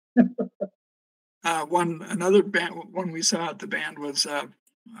Fair. Another band, one we saw at the band was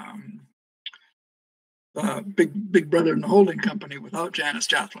Big Brother and the Holding Company without Janis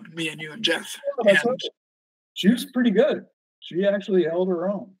Joplin, me and you and Jeff. Right. She was pretty good. She actually held her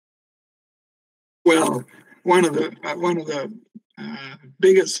own. Well, one of the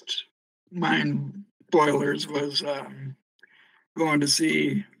biggest mind boilers was going to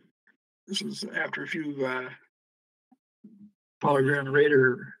see. This was after a few Paul Revere and the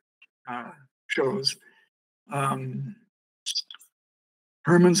Raider shows.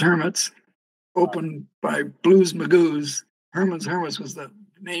 Herman's Hermits, opened by Blues Magoos. Herman's Hermits was the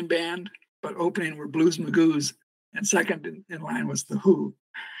name band, but opening were Blues Magoos, and second in line was The Who.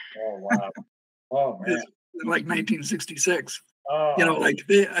 Oh, wow. Oh, man. Like 1966. Oh.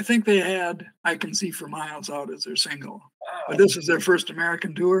 I think they had I Can See for Miles out as their single. Wow. But this was their first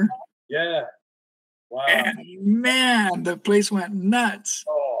American tour. Yeah. Wow. And man, the place went nuts.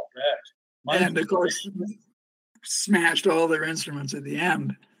 Oh, man. And of course, smashed all their instruments at the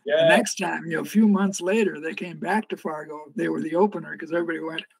end. Yeah. The next time, a few months later, they came back to Fargo. They were the opener because everybody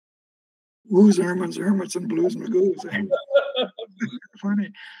went, Who's Herman's Hermits and Blues Magoos?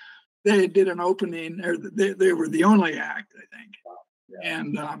 Funny. They did an opening, or they were the only act, I think. Wow. Yeah.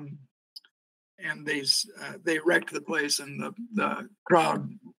 And they wrecked the place, and the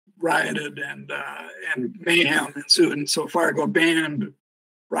crowd rioted, and mayhem ensued. And so Fargo banned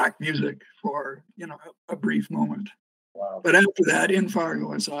rock music for a brief moment. Wow. But after that, in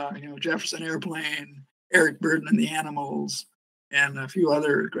Fargo, I saw Jefferson Airplane, Eric Burdon and the Animals, and a few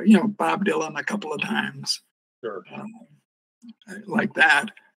other, Bob Dylan a couple of times, sure, like that.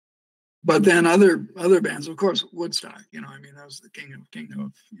 But then other bands, of course, Woodstock. That was the king of.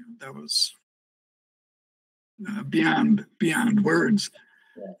 That was beyond words.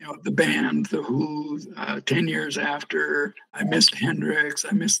 Yeah. The band, The Who. 10 years after, I missed Hendrix,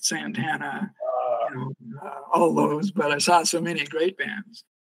 I missed Santana. All those, but I saw so many great bands.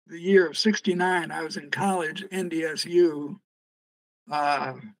 The year of '69, I was in college, NDSU.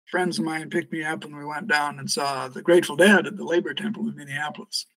 Friends of mine picked me up and we went down and saw the Grateful Dead at the Labor Temple in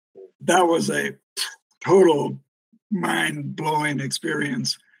Minneapolis. That was a total mind-blowing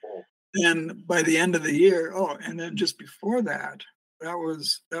experience. And by the end of the year, and then just before that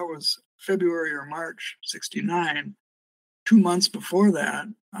was February or March '69. 2 months before that,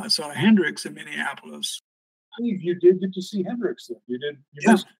 I saw Hendrix in Minneapolis. You did get to see Hendrix then. You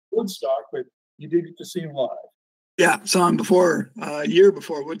missed Woodstock, but you did get to see him live. Yeah, saw him a year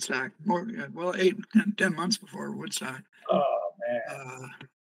before Woodstock. 10 months before Woodstock. Oh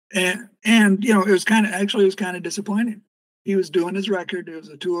man. And it was kind of disappointing. He was doing his record. It was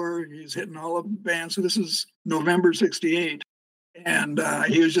a tour. He was hitting all the bands. So this is November '68, and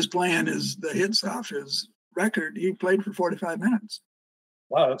he was just playing the hits off his record. He played for 45 minutes.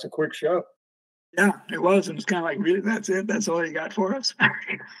 Wow, that's a quick show. Yeah, it was, and it's kind of like, really, that's it? That's all you got for us?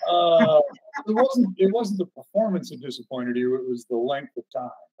 It wasn't the performance that disappointed you. It was the length of time,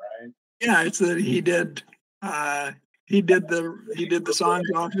 right? Yeah, it's that he did the songs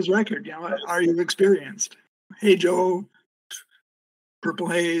off his record. Are You Experienced? Hey Joe, Purple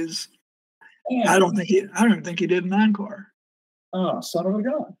Haze. Yeah. I don't even think he did an encore. Oh, son of a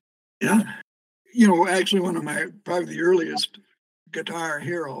gun. Yeah. Actually, one of my probably the earliest guitar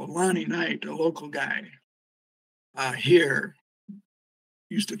hero, Lonnie Knight, a local guy here,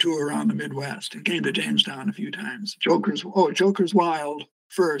 used to tour around the Midwest and came to Jamestown a few times. Joker's Wild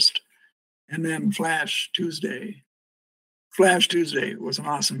first, and then Flash Tuesday. Flash Tuesday was an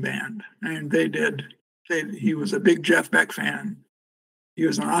awesome band. And he was a big Jeff Beck fan. He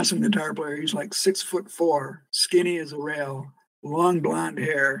was an awesome guitar player. He's like 6'4", skinny as a rail, long blonde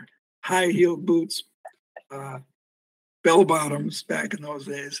hair, high-heeled boots, bell bottoms back in those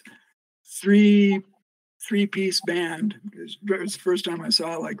days, three-piece band. It was the first time I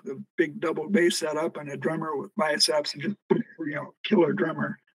saw like the big double bass setup and a drummer with biceps and just, killer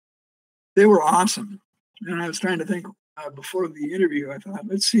drummer. They were awesome. And I was trying to think before the interview, I thought,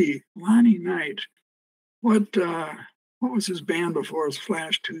 let's see, Lonnie Knight, what was his band before his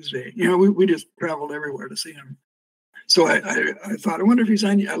Flash Tuesday? We just traveled everywhere to see him. So I thought, I wonder if he's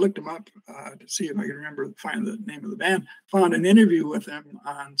on. I looked him up to see if I could find the name of the band. Found an interview with him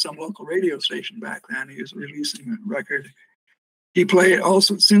on some local radio station back then. He was releasing a record. He played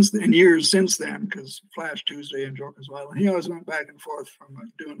also years since then, because Flash Tuesday and Joker's Wild. He always went back and forth from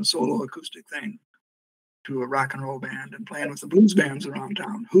doing a solo acoustic thing to a rock and roll band and playing with the blues bands around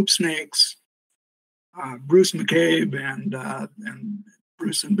town. Hoop Snakes, Bruce McCabe and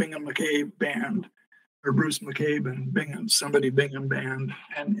Bruce and Bingham McCabe band, or Bruce McCabe and Bingham band,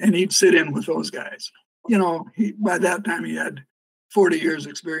 and he'd sit in with those guys. By that time he had 40 years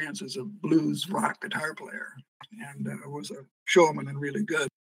experience as a blues rock guitar player, and was a showman and really good.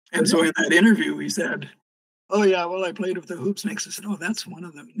 And so in that interview he said, "Oh yeah, well I played with the Hoop Snakes." I said, "Oh, that's one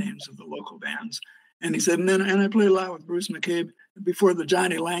of the names of the local bands." And he said, and I played a lot with Bruce McCabe before the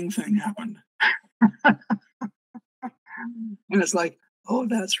Johnny Lang thing happened. And it's like, oh,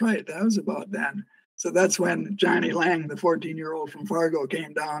 that's right. That was about then. So that's when Johnny Lang, the 14-year-old from Fargo,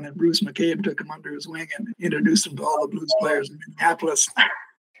 came down, and Bruce McCabe took him under his wing and introduced him to all the blues players in Minneapolis.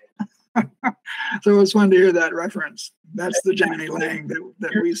 So it was fun to hear that reference. That's the Johnny Lang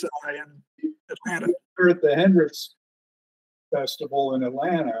that we saw in Atlanta. We're at the Hendrix Festival in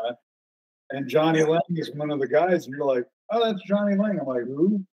Atlanta, and Johnny Lang is one of the guys, and you're like, "Oh, that's Johnny Lang." I'm like,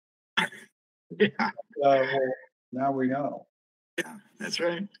 "Who?" Yeah. Well, now we know. Yeah, that's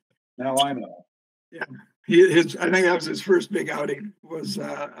right. Now I know. Yeah, I think that was his first big outing. Was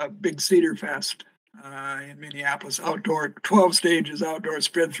a big Cedar Fest in Minneapolis, outdoor, 12 stages outdoor,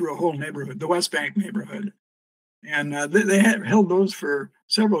 spread through a whole neighborhood, the West Bank neighborhood, and they had held those for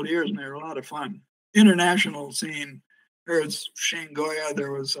several years, and they were a lot of fun. International scene. There was Shane Goya,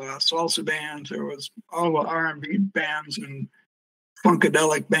 there was salsa bands, there was all the R&B bands and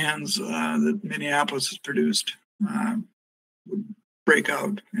funkadelic bands that Minneapolis has produced. Would break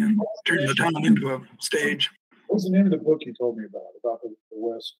out and turn the town into a stage. What was the name of the book you told me about the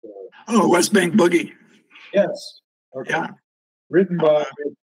West? West Bank Boogie. Yes. Okay. Yeah. Written by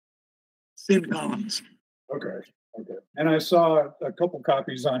Sin Collins. Okay. And I saw a couple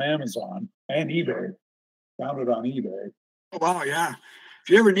copies on Amazon and eBay. Found it on eBay. Oh, wow, yeah. If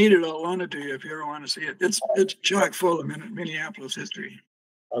you ever need it, I'll loan it to you if you ever want to see it. It's chock full of Minneapolis history.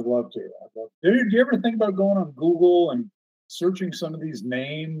 I'd love to. Do you ever think about going on Google and searching some of these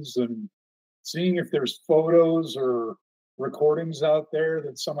names and seeing if there's photos or recordings out there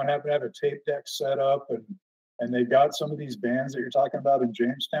that someone happened to have a tape deck set up and they got some of these bands that you're talking about in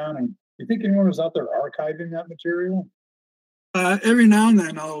Jamestown? And you think anyone was out there archiving that material? Every now and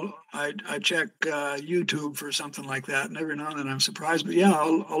then I check YouTube for something like that, and every now and then I'm surprised. But yeah,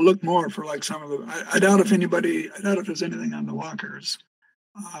 I'll look more for like some of the. I doubt if there's anything on the Walkers,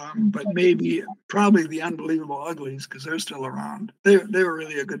 but probably the Unbelievable Uglies, because they're still around. They were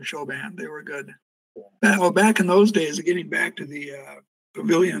really a good show band. They were good. Back in those days, getting back to the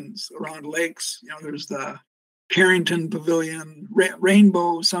pavilions around lakes, there's the Carrington Pavilion,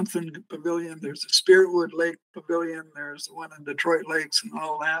 Rainbow something Pavilion. There's the Spiritwood Lake Pavilion. There's the one in Detroit Lakes and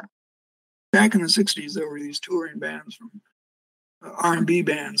all that. Back in the 60s, there were these touring bands from R&B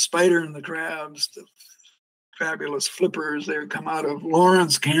bands, Spider and the Crabs, the Fabulous Flippers. They would come out of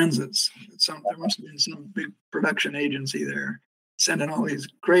Lawrence, Kansas. There must have been some big production agency there, sending all these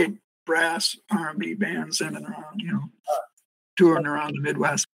great brass R&B bands, sending around, touring around the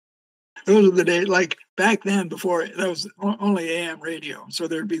Midwest. Those are the days, like back then, before that was only AM radio. So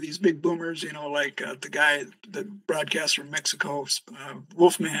there'd be these big boomers, like the guy that broadcast from Mexico,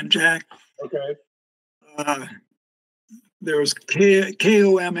 Wolfman Jack. Okay. There was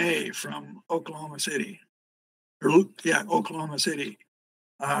KOMA from Oklahoma City. Oklahoma City.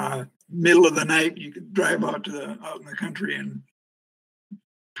 Middle of the night, you could drive out in the country and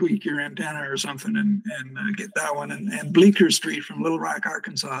tweak your antenna or something and get that one. And Bleecker Street from Little Rock,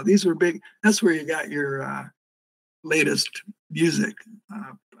 Arkansas. These were big. That's where you got your latest music.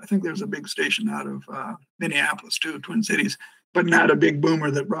 I think there's a big station out of Minneapolis too, Twin Cities, but not a big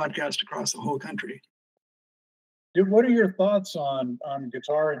boomer that broadcast across the whole country. Dude, what are your thoughts on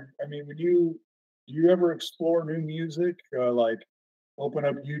guitar? I mean, do you ever explore new music? Like open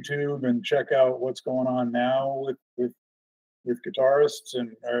up YouTube and check out what's going on now with guitarists?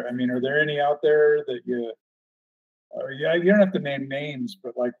 And are there any out there that Yeah, you don't have to name names,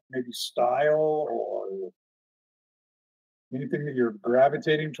 but like maybe style or anything that you're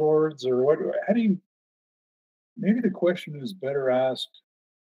gravitating towards, or what? How do you? Maybe the question is better asked: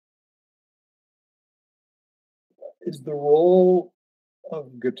 is the role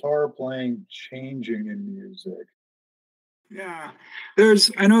of guitar playing changing in music? Yeah,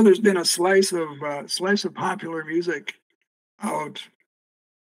 I know there's been a slice of popular music out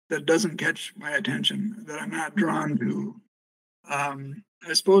that doesn't catch my attention, that I'm not drawn to.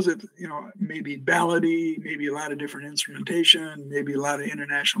 I suppose it, maybe ballady, maybe a lot of different instrumentation, maybe a lot of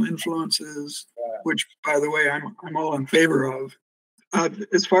international influences, Yeah, which, by the way, I'm all in favor of.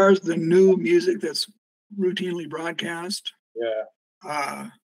 As far as the new music that's routinely broadcast, yeah, uh,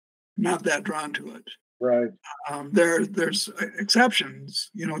 not that drawn to it. right. There's exceptions.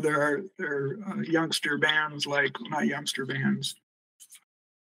 There are youngster bands, like, not youngster bands.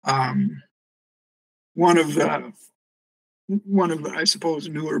 Um, one of the I suppose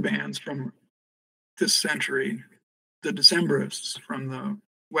newer bands from this century, the Decemberists from the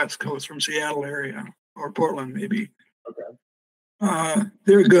West Coast, from Seattle area or Portland maybe. Okay.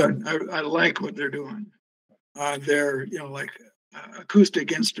 They're good. I like what they're doing. They're like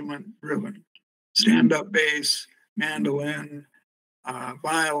acoustic instrument driven, stand up bass, mandolin,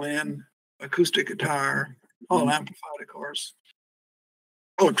 violin, acoustic guitar, all amplified, of course.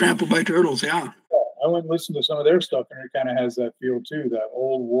 Oh, Trampled by Turtles, yeah. I went and listened to some of their stuff, and it kind of has that feel too, that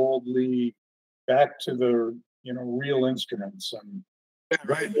old worldly, back to the real instruments and Yeah,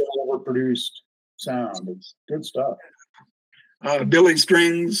 right. overproduced sound. It's good stuff. Billy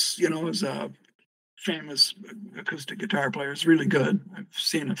Strings, is a famous acoustic guitar player. It's really good. I've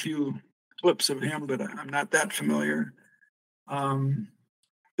seen a few clips of him, but I'm not that familiar.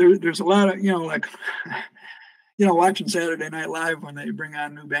 There's a lot of, like, watching Saturday Night Live when they bring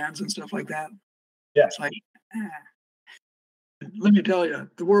on new bands and stuff like that. Yeah. It's like, let me tell you,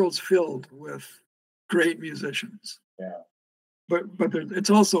 the world's filled with great musicians. Yeah. But it's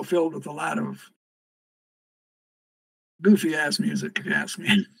also filled with a lot of goofy ass music, if you ask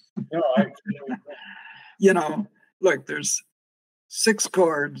me. No, Look, there's 6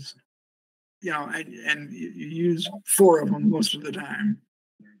 chords, and you use 4 of them most of the time.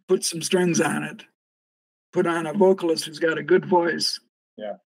 Put some strings on it. Put on a vocalist who's got a good voice.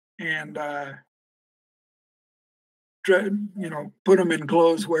 Yeah. And put them in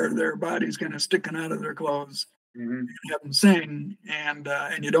clothes where their body's kind of sticking out of their clothes. Mm-hmm. Have them sing, and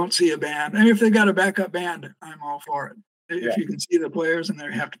you don't see a band. And if they got a backup band, I'm all for it. If you can see the players and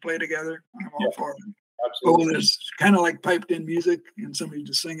they have to play together, I'm all for it. Absolutely. Oh, there's kind of like piped in music and somebody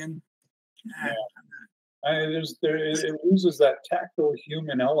just singing. Yeah. It loses that tactile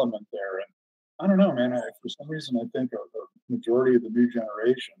human element there, and I don't know, man. For some reason, I think the majority of the new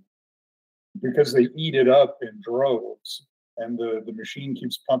generation, because they eat it up in droves, and the machine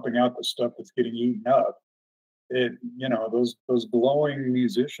keeps pumping out the stuff that's getting eaten up. Those glowing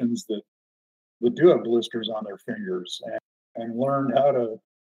musicians that do have blisters on their fingers and learned how to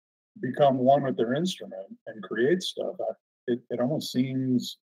become one with their instrument and create stuff. It almost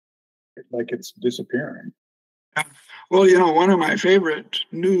seems like it's disappearing. Well, one of my favorite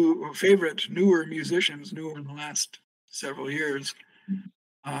newer musicians, newer in the last several years,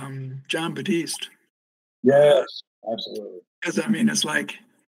 John Batiste. Yes, absolutely. Because it's like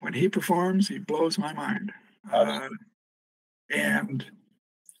when he performs, he blows my mind. And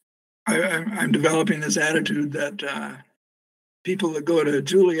I'm developing this attitude that people that go to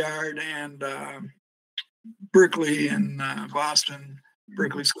Juilliard and Berkeley and Boston,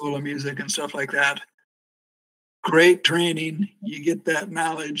 Berkeley School of Music and stuff like that, great training, you get that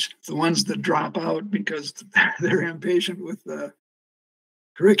knowledge. The ones that drop out because they're impatient with the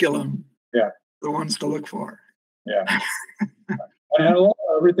curriculum, the ones to look for. Yeah. And I love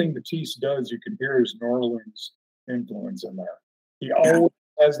everything Batiste does. You can hear his New Orleans influence in there. He always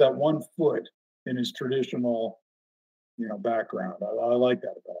has that one foot in his traditional, background. I like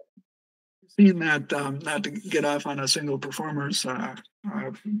that about him. Seen that, not to get off on a single performer's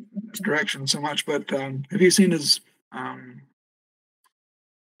direction so much, but have you seen his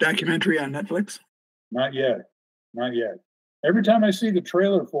documentary on Netflix? Not yet. Every time I see the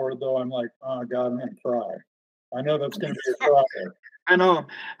trailer for it, though, I'm like, oh, God, I'm going to cry. I know that's going to be a cry. I know.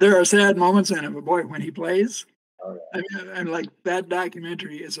 There are sad moments in it, but boy, when he plays, yeah. and like that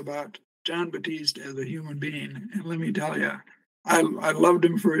documentary is about John Batiste as a human being. And let me tell you, I loved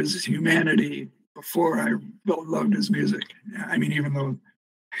him for his humanity before I loved his music. Even though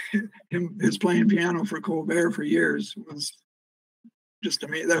his playing piano for Colbert for years was just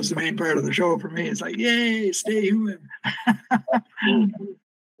amazing. That was the main part of the show for me. It's like, yay, stay human.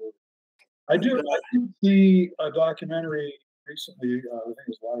 I do. I did see a documentary recently. I think it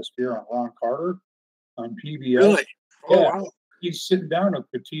was last year on Ron Carter on PBS. Really? Oh, Yeah, wow. he's sitting down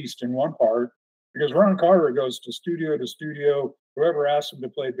with Batiste in one part because Ron Carter goes to studio. Whoever asks him to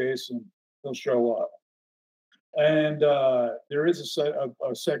play bass, and he'll show up. And there is a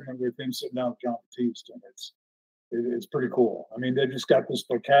segment with him sitting down with John Batiste, and it's pretty cool. I mean, they just got this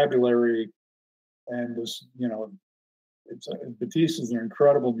vocabulary and this, Batiste is an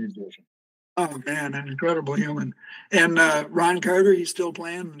incredible musician. Oh man, an incredible human. And Ron Carter, he's still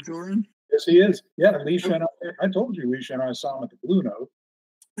playing and touring? Yes, he is. Yeah, Alicia and I told you Alicia and I saw him at the Blue Note.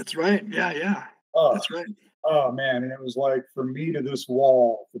 That's right. Yeah. Oh, that's right. Oh man, and it was like from me to this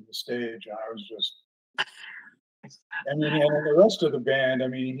wall from the stage. I was just, I mean, and the rest of the band. I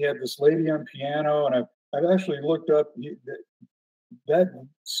mean, he had this lady on piano, and I've actually looked up that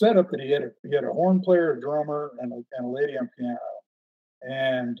setup that he had. He had a horn player, a drummer, and a lady on piano,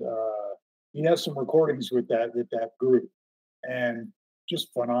 and he has some recordings with that group, and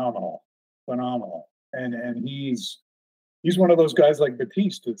just phenomenal. And he's one of those guys like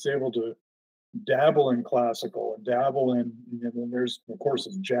Batiste that's able to dabble in classical and dabble in, there's of course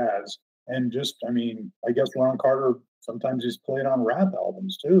it's jazz, and just, I mean, I guess Ron Carter sometimes he's played on rap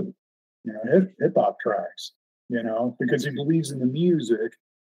albums too, hip hop tracks, because he believes in the music,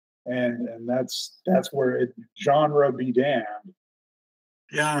 and that's where it genre be damned.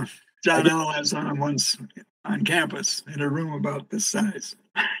 Yeah, John L. has on once on campus in a room about this size.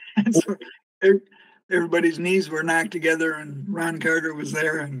 So everybody's knees were knocked together, and Ron Carter was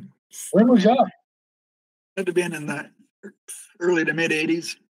there. And when was that? Had to been in the early to mid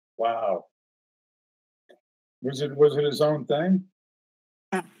 '80s. Wow. Was it his own thing?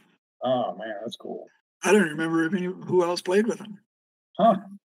 Yeah. Oh man, that's cool. I don't remember who else played with him. Huh?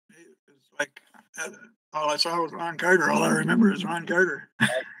 It's like all I saw was Ron Carter. All I remember is Ron Carter.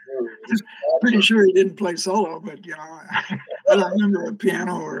 Pretty sure he didn't play solo, but I don't remember a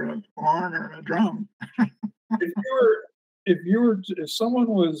piano or a horn or a drum. if someone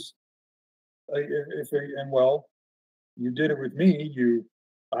was, you did it with me.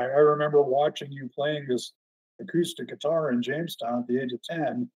 I remember watching you playing this acoustic guitar in Jamestown at the age of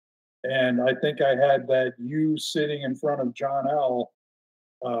 10, and I think I had that you sitting in front of John L.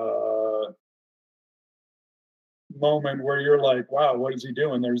 Moment where you're like, wow, what is he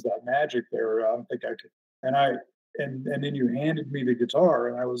doing? There's that magic there. I don't think I could. And then you handed me the guitar,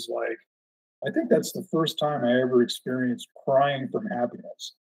 and I was like, I think that's the first time I ever experienced crying from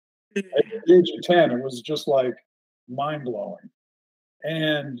happiness. At the age of 10, it was just like mind blowing.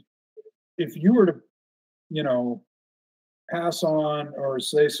 And if you were to, pass on, or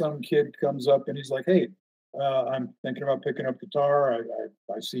say some kid comes up and he's like, hey, I'm thinking about picking up guitar.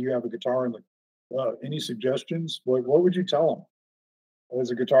 I see you have a guitar, and any suggestions? What would you tell them as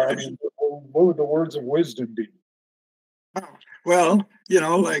a guitar? I mean, what would the words of wisdom be? Oh, well,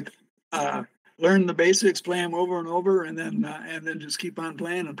 learn the basics, play them over and over, and then just keep on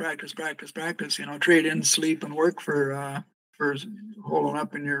playing and practice. Trade in sleep and work for holding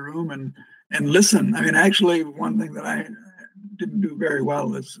up in your room and listen. I mean, actually, one thing that I didn't do very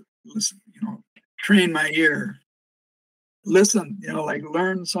well is listen. Train my ear. Listen,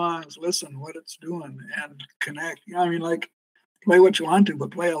 learn songs, listen what it's doing, and connect. Play what you want to,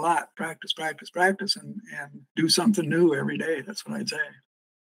 but play a lot. Practice, and do something new every day. That's what I'd say.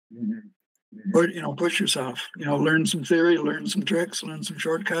 Mm-hmm. Or push yourself. Learn some theory, learn some tricks, learn some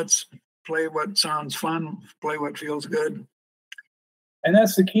shortcuts. Play what sounds fun. Play what feels good. And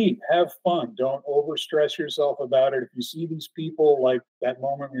that's the key. Have fun. Don't overstress yourself about it. If you see these people, like that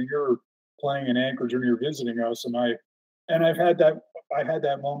moment when you're playing in Anchorage when you're visiting us, and I've had that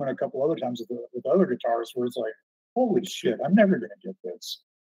moment a couple other times with other guitarists where it's like, holy shit, I'm never going to get this.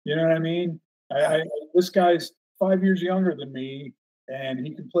 You know what I mean? This guy's 5 years younger than me, and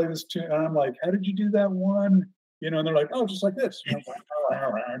he can play this tune. And I'm like, how did you do that one? And they're like, oh, just like this. And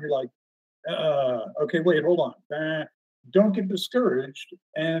you're like, okay, wait, hold on. Don't get discouraged.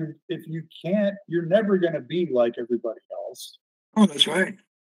 And if you can't, you're never going to be like everybody else. Oh, that's right.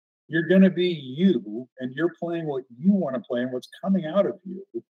 You're going to be you, and you're playing what you want to play and what's coming out of you.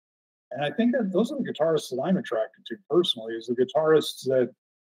 And I think that those are the guitarists that I'm attracted to personally, is the guitarists that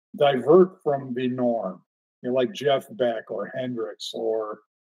divert from the norm, like Jeff Beck or Hendrix, or,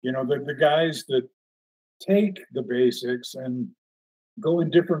 the guys that take the basics and go in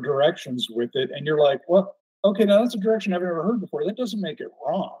different directions with it. And you're like, well, okay, now that's a direction I've never heard before. That doesn't make it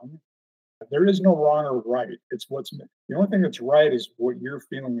wrong. There is no wrong or right. It's the only thing that's right is what you're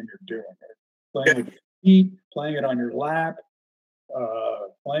feeling when you're doing it. Playing with your feet, playing it on your lap,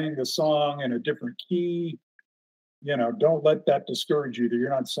 playing the song in a different key. don't let that discourage you that you're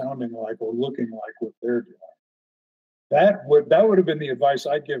not sounding like or looking like what they're doing. That would have been the advice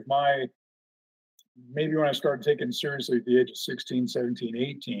I'd give maybe when I started taking it seriously at the age of 16, 17,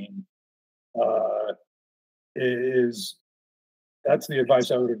 18, is that's the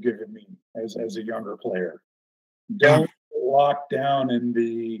advice I would have given me as a younger player. Don't lock down in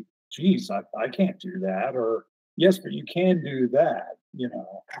the, geez, I can't do that, or yes, but you can do that,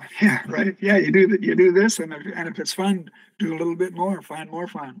 Yeah, right. Yeah, you do this, and if it's fun, do a little bit more, find more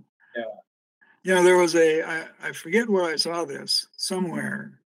fun. Yeah. There was I forget where I saw this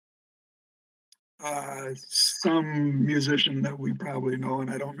somewhere. Some musician that we probably know, and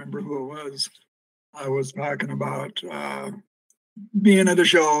I don't remember who it was. I was talking about being at a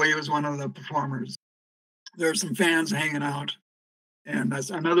show. He was one of the performers. There were some fans hanging out, and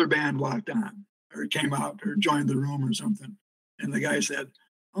another band walked on, or came out, or joined the room, or something. And the guy said,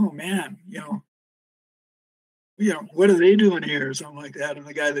 "Oh man, what are they doing here?" or something like that. And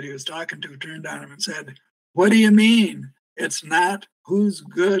the guy that he was talking to turned on him and said, "What do you mean? It's not who's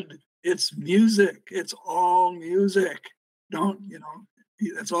good. It's music. It's all music. Don't,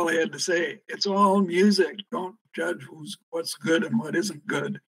 that's all I had to say. It's all music. Don't judge what's good and what isn't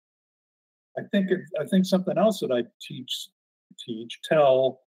good." I think something else that I teach,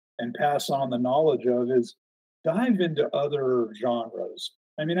 tell, and pass on the knowledge of is dive into other genres.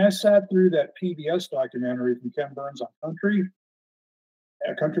 I mean, I sat through that PBS documentary from Ken Burns on country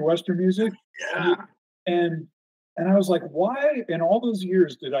western music. Yeah. And I was like, why in all those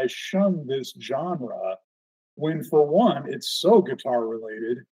years did I shun this genre when, for one, it's so guitar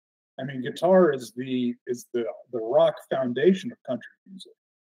related? I mean, guitar is the rock foundation of country music,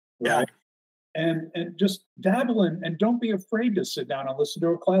 right? Yeah. And just dabble in, and don't be afraid to sit down and listen to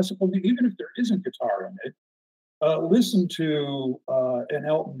a classical, even if there isn't guitar in it. Listen to an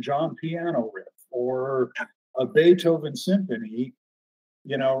Elton John piano riff or a Beethoven symphony.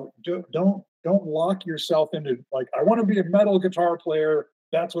 Don't lock yourself into, like, I want to be a metal guitar player.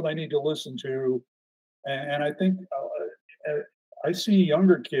 That's what I need to listen to. And I think I see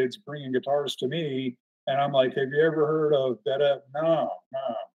younger kids bringing guitars to me, and I'm like, "Have you ever heard of Beta?" No.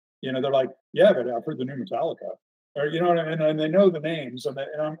 They're like, "Yeah, but I've heard the new Metallica," or and they know the names, and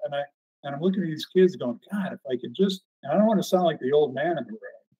I'm looking at these kids going, "God, if I could just," and I don't want to sound like the old man in the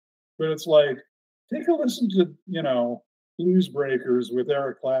room, but it's like, take a listen to Blues Breakers with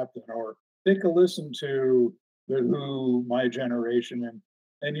Eric Clapton, or take a listen to the Who, My Generation,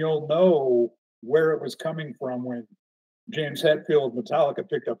 and you'll know where it was coming from when James Hetfield, Metallica,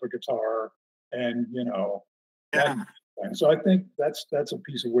 picked up a guitar, and and so I think that's a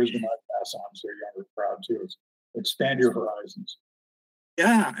piece of wisdom I pass on to a younger crowd too, is expand your horizons.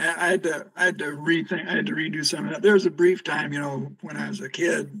 Yeah, I had to rethink. I had to redo some of that. There was a brief time, when I was a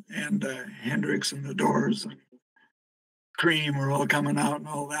kid, and Hendrix and the Doors and Cream were all coming out and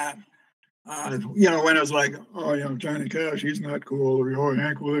all that. When it was like, oh, Johnny Cash, he's not cool, or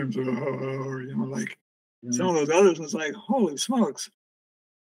Hank Williams, or like some of those others was like, holy smokes,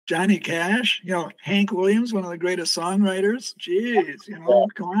 Johnny Cash, Hank Williams, one of the greatest songwriters. Jeez,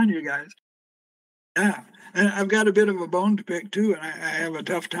 come on, you guys. Yeah, and I've got a bit of a bone to pick too, and I have a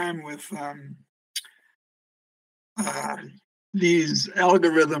tough time with these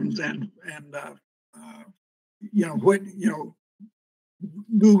algorithms and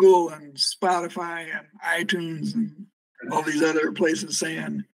Google and Spotify and iTunes and all these other places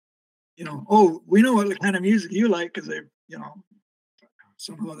saying, oh, we know what kind of music you like, because they,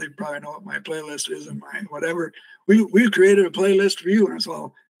 somehow they probably know what my playlist is and my whatever. We've created a playlist for you, and it's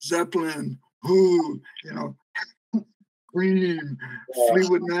all Zeppelin, Who, Cream,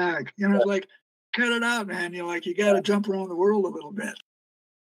 Fleetwood Mac. It's like, cut it out, man. You got to jump around the world a little bit.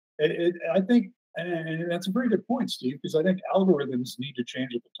 I think, and that's a very good point, Steve, because I think algorithms need to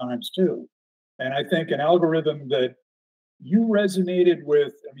change at the times too. And I think an algorithm that you resonated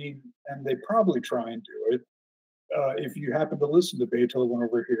with, and they probably try and do it, if you happen to listen to Beethoven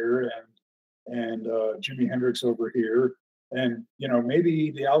over here and Jimi Hendrix over here, and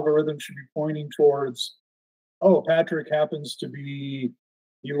maybe the algorithm should be pointing towards, oh, Patrick happens to be,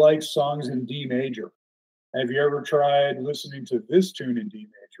 he likes songs in D major. Have you ever tried listening to this tune in D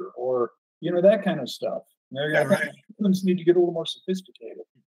major, or that kind of stuff? Algorithms need to get a little more sophisticated,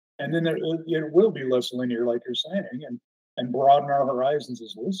 and then it will be less linear, like you're saying, and broaden our horizons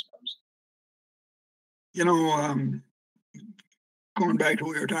as listeners. Going back to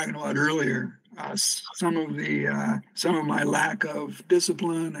what we were talking about earlier, some of my lack of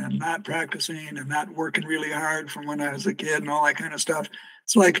discipline and not practicing and not working really hard from when I was a kid and all that kind of stuff.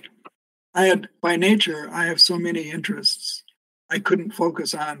 It's like by nature, I have so many interests. I couldn't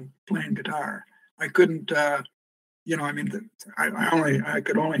focus on playing guitar. I couldn't I mean, I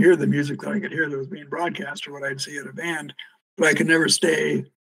could only hear the music that I could hear that was being broadcast or what I'd see at a band, but I could never stay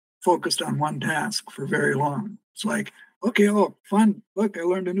focused on one task for very long. It's like, okay, oh, fun. Look, I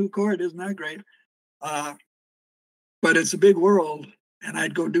learned a new chord. Isn't that great? But it's a big world, and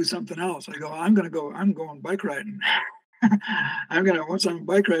I'd go do something else. I'm going bike riding. Once I'm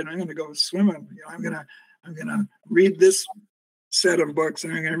bike riding, I'm going to go swimming. I'm going to read this set of books,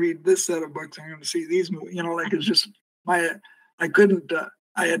 and I'm going to read this set of books. I'm going to see these movies. It's just I couldn't,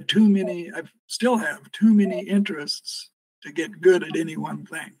 I had too many, I still have too many interests to get good at any one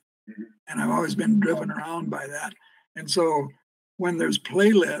thing. And I've always been driven around by that. And so when there's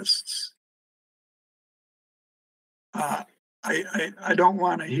playlists, I don't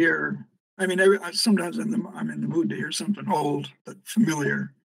want to hear. I mean, sometimes I'm in the mood to hear something old but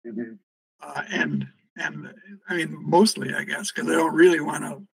familiar, and I mean mostly, I guess, because I don't really want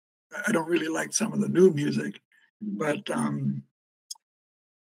to. I don't really like some of the new music, but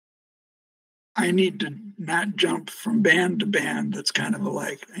I need to not jump from band to band. That's kind of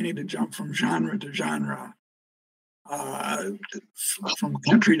alike. I need to jump from genre to genre, from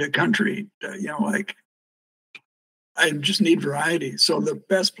country to country. Like. I just need variety. So the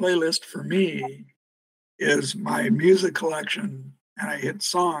best playlist for me is my music collection, and I hit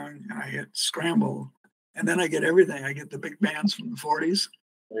song, and I hit scramble, and then I get everything. I get the big bands from the 40s.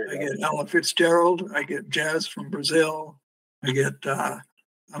 I get Ella Fitzgerald. I get jazz from Brazil. I get an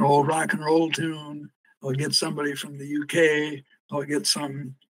old rock and roll tune. I'll get somebody from the UK. I'll get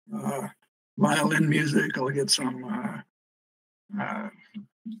some violin music. I'll get some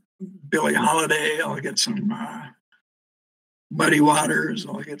Billie Holiday. I'll get some Muddy Waters.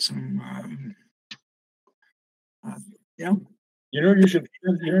 I'll get some, yeah. What you should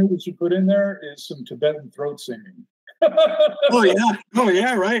put in there is some Tibetan throat singing. Oh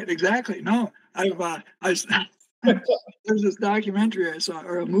yeah, right, exactly. No, there's this documentary I saw,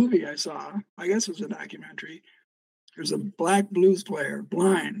 or a movie I saw. I guess it was a documentary. There's a black blues player,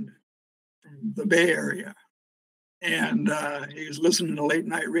 blind, from the Bay Area, and he was listening to late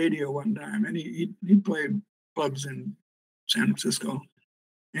night radio one time, and he played clubs in San Francisco,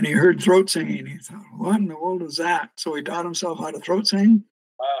 and he heard throat singing. He thought, what in the world is that? So he taught himself how to throat sing.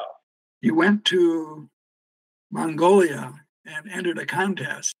 Wow. He went to Mongolia and entered a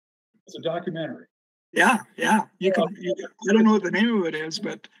contest. It's a documentary. Yeah. I don't know what the name of it is,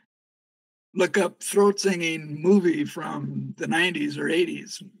 but look up throat singing movie from the 90s or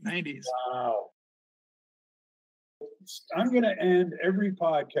 80s, 90s. Wow. I'm going to end every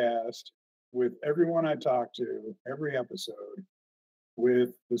podcast with everyone I talk to, every episode,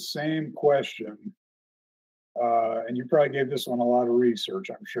 with the same question. And you probably gave this one a lot of research,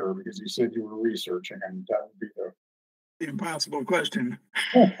 I'm sure, because you said you were researching, and that would be the impossible question.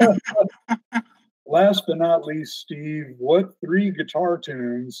 Last but not least, Steve, what 3 guitar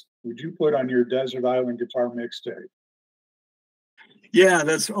tunes would you put on your Desert Island Guitar mixtape? Yeah,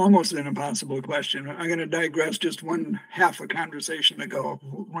 that's almost an impossible question. I'm going to digress just one half a conversation ago.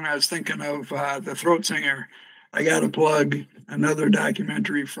 When I was thinking of the throat singer, I got to plug another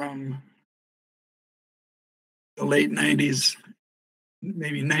documentary from the late 90s,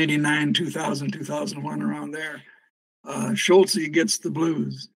 maybe 99, 2000, 2001, around there. Schulze Gets the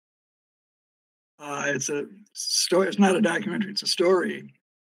Blues. It's a story. It's not a documentary. It's a story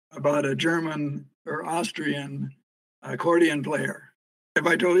about a German or Austrian accordion player. Have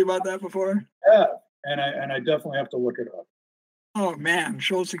I told you about that before? Yeah, and I definitely have to look it up. Oh man,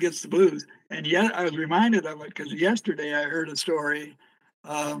 Schulze Gets the Blues. And yet I was reminded of it because yesterday I heard a story,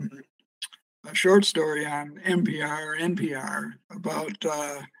 a short story on NPR about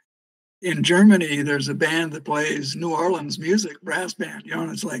in Germany. There's a band that plays New Orleans music, brass band. And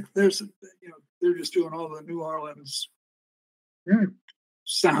it's like they're just doing all the New Orleans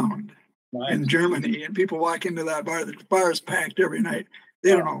sound. Nice. In Germany, and people walk into that bar. The bar is packed every night. They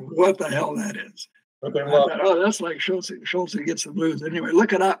don't know what the hell that is. But they love it. That's like Schulze Gets the Blues. Anyway,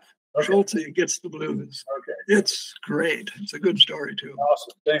 look it up. Okay. Schulze Gets the Blues. Okay. It's great. It's a good story, too.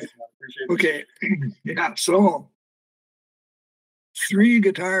 Awesome. Thanks, man. Appreciate it. Okay. Yeah, so 3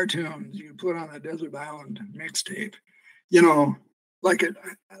 guitar tunes you put on a Desert Island mixtape. I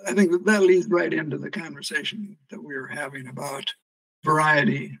think that leads right into the conversation that we were having about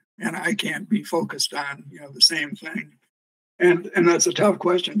variety. And I can't be focused on, the same thing. And that's a tough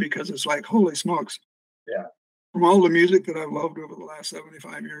question because it's like, holy smokes. Yeah. From all the music that I've loved over the last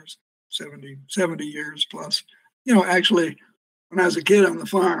 75 years, 70 years plus, actually, when I was a kid on the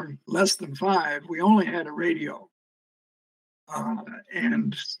farm, less than 5, we only had a radio.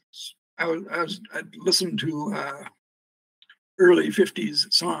 And I'd listen to early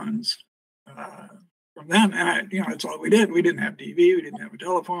 50s songs from then, and that's all we did. We didn't have TV, we didn't have a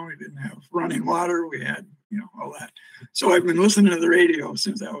telephone, we didn't have running water, we had, all that. So I've been listening to the radio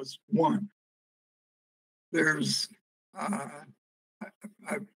since I was 1. There's, I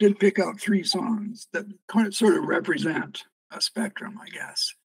did pick out 3 songs that kind of sort of represent a spectrum, I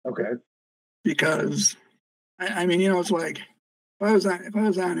guess. Okay. Because, it's like if I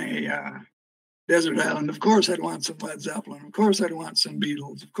was on a desert island, of course I'd want some Led Zeppelin. Of course I'd want some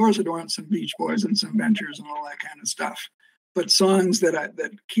Beatles. Of course I'd want some Beach Boys and some Ventures and all that kind of stuff. But songs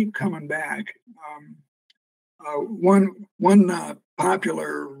that keep coming back. One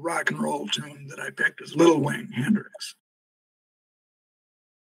popular rock and roll tune that I picked is Little Wing, Hendrix.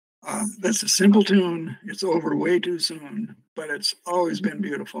 That's a simple tune. It's over way too soon, but it's always been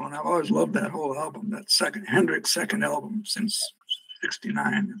beautiful, and I've always loved that whole album. That Hendrix second album since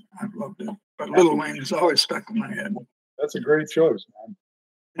 '69. I've loved it. But Little Wing is always stuck in my head. That's a great choice, man.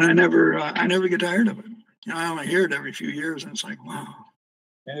 And I never get tired of it. I only hear it every few years, and it's like, wow.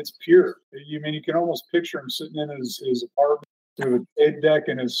 And it's pure. You can almost picture him sitting in his apartment with a tape deck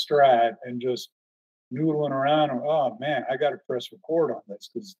and his Strat and just noodling around. Oh man, I got to press record on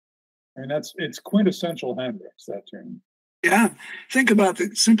this because it's quintessential Hendrix, that tune. Yeah, think about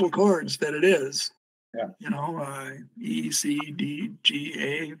the simple chords that it is. Yeah. E, C, D, G,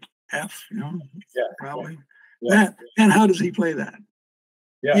 A, F. Yeah, probably yeah. That. And how does he play that?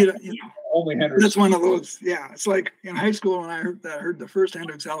 Yeah, only Hendrix. That's one of those. Yeah, it's like in high school when I heard the first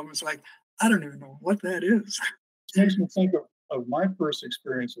Hendrix album. It's like I don't even know what that is. It makes me think of my first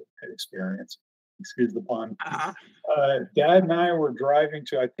experience. Excuse the pun. Uh-huh. Dad and I were driving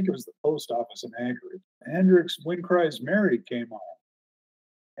to, I think it was the post office in Anchorage. Hendrix "Wind Cries Mary" came on,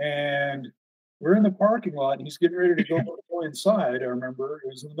 and we're in the parking lot, and he's getting ready to go inside. I remember it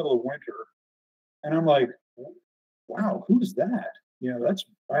was in the middle of winter, and I'm like, "Wow, who's that?"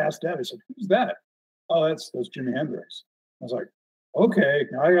 I asked Dad. I said, "Who's that?" "Oh, that's Jimi Hendrix." I was like, "Okay,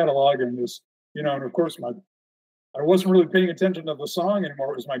 now I got to log in this." And of course, I wasn't really paying attention to the song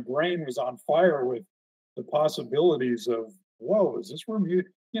anymore because my brain was on fire with the possibilities of, whoa, is this where music?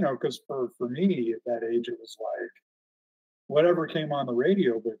 Because for me at that age, it was like whatever came on the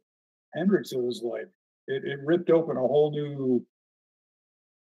radio, but Hendrix, it was like it ripped open a whole new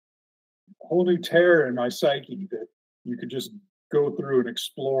tear in my psyche that you could just go through and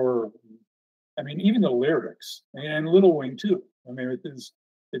explore. Even the lyrics and Little Wing too. It's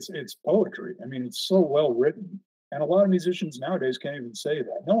poetry. It's so well written. And a lot of musicians nowadays can't even say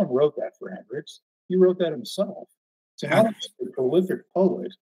that. No one wrote that for Hendrix. He wrote that himself. So not only a prolific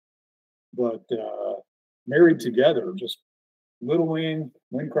poet, but married together, just Little Wing,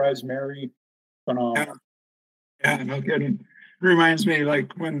 "Wind Cries Mary," phenomenal. Yeah, no kidding. It reminds me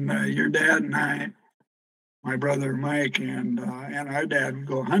like when your dad and I, my brother Mike and our dad would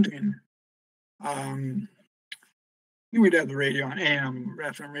go hunting. We'd have the radio on AM,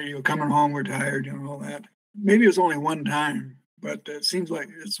 FM radio, coming home, we're tired, all that. Maybe it was only one time, but it seems like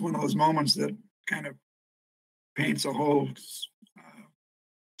it's one of those moments that kind of paints a whole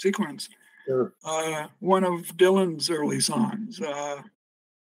sequence. Sure. One of Dylan's early songs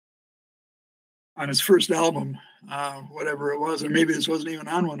on his first album, whatever it was, or maybe this wasn't even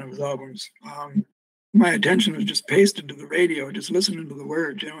on one of his albums. My attention was just pasted to the radio, just listening to the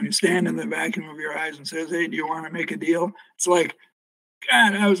words. When you stand in the vacuum of your eyes and says, "Hey, do you want to make a deal?" It's like,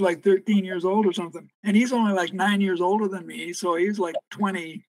 God, I was like 13 years old or something. And he's only like 9 years older than me. So he's like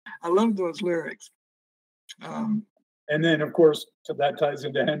 20. I love those lyrics. And then, of course, that ties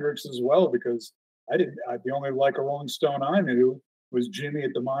into Hendrix as well, because the only Like a Rolling Stone I knew was Jimmy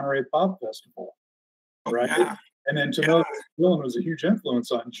at the Monterey Pop Festival. Right. Yeah. And then to know that Dylan was a huge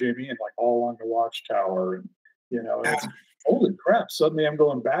influence on Jimmy and like All Along the Watchtower. And, it's, holy crap. Suddenly I'm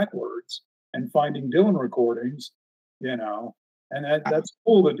going backwards and finding Dylan recordings, And that's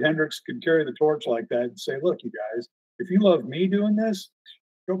cool that Hendrix could carry the torch like that and say, "Look, you guys, if you love me doing this,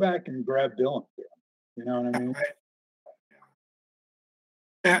 go back and grab Dylan." You know what I mean?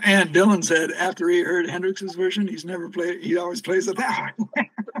 And Dylan said after he heard Hendrix's version, he always plays it that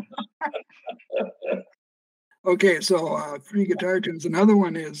way. Okay, so 3 guitar tunes. Another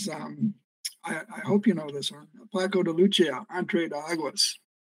one is, I hope you know this one, Paco de Lucia, Entre de Aguas.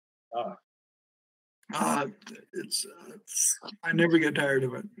 It's I never get tired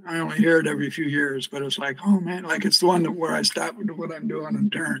of it. I only hear it every few years, but it's like, oh man, like it's the one where I stop what I'm doing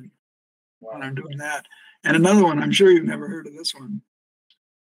and turn when I'm doing that. And another one, I'm sure you've never heard of this one.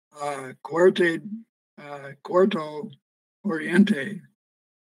 Cuarto Oriente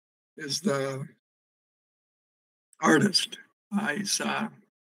is the artist. He's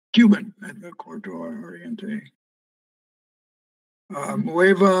Cuban at the Cuarto Oriente.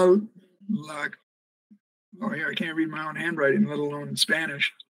 Mueva la Oh, yeah, I can't read my own handwriting, let alone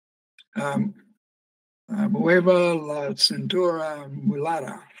Spanish. Um, Mueva la cintura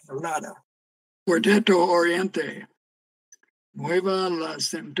mulata. Cuarteto Oriente. Mueva la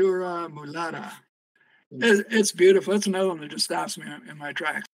cintura mulata. It's beautiful. It's another one that just stops me in my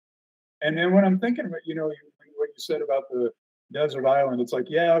tracks. And then when I'm thinking about, what you said about the desert island, it's like,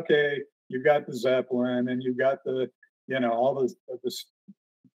 yeah, okay, you've got the Zeppelin and you've got the,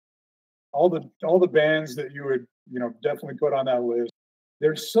 all the bands that you would, definitely put on that list.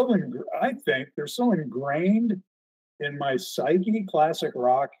 I think they're so ingrained in my psyche, classic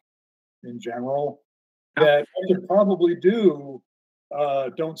rock in general, that I could probably do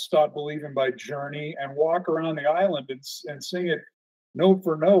Don't Stop Believing by Journey and walk around the island and sing it note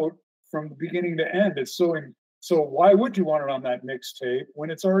for note from the beginning to end. So why would you want it on that mixtape when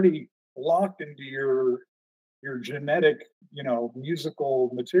it's already locked into your genetic,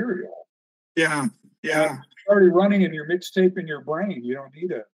 musical material? Yeah, yeah. It's already running in your mixtape in your brain. You don't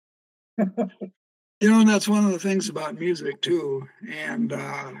need it. And that's one of the things about music too, and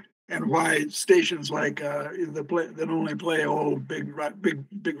why stations like that only play old big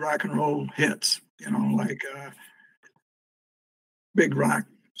rock and roll hits, like big rock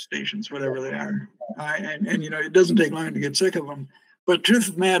stations, whatever they are. And it doesn't take long to get sick of them. But truth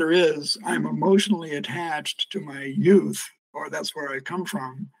of the matter is, I'm emotionally attached to my youth, or that's where I come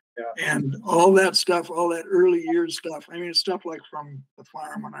from. Yeah. And all that stuff, all that early years stuff. I mean, stuff like from the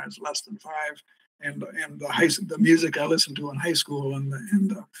farm when I was less than 5, and the music I listened to in high school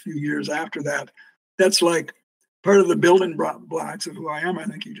and a few years after that. That's like part of the building blocks of who I am. I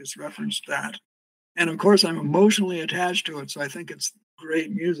think you just referenced that. And of course, I'm emotionally attached to it, so I think it's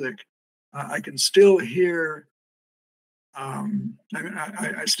great music. I can still hear.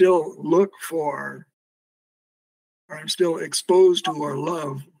 I still look for, or I'm still exposed to or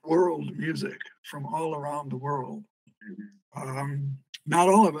love world music from all around the world. Not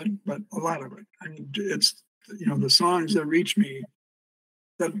all of it, but a lot of it. I mean, it's the songs that reach me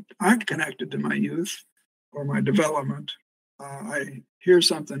that aren't connected to my youth or my development. I hear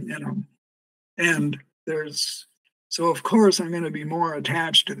something in them. And so of course I'm going to be more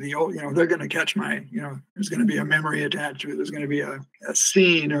attached to the old, they're going to catch my, there's going to be a memory attached to it. There's going to be a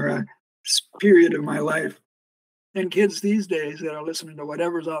scene or a period of my life. And kids these days that are listening to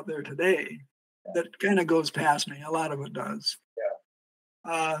whatever's out there today, that kind of goes past me. A lot of it does.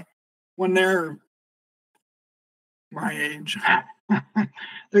 Yeah. When they're my age,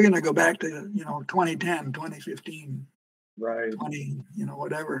 they're going to go back to, 2010, 2015, right, 20,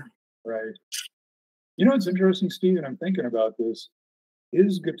 whatever. Right. It's interesting, Stephen, I'm thinking about this.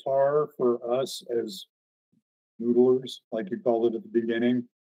 Is guitar for us as noodlers, like you called it at the beginning,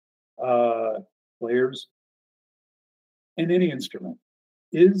 players, in any instrument,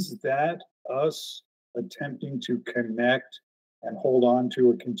 is that us attempting to connect and hold on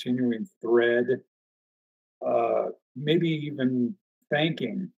to a continuing thread, maybe even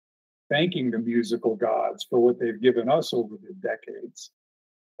thanking the musical gods for what they've given us over the decades,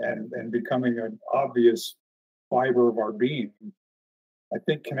 and becoming an obvious fiber of our being? I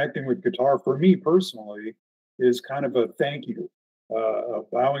think connecting with guitar, for me personally, is kind of a thank you,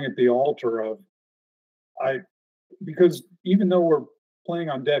 bowing at the altar of because even though we're playing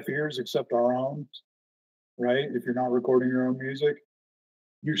on deaf ears except our own, right? If you're not recording your own music,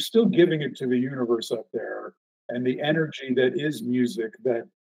 you're still giving it to the universe up there, and the energy that is music that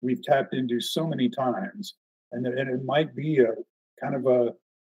we've tapped into so many times, and it might be a kind of a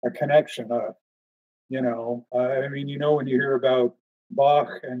connection. When you hear about Bach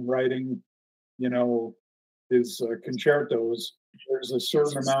and writing, his concertos, there's a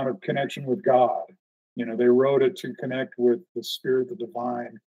certain amount of connection with God. They wrote it to connect with the spirit, the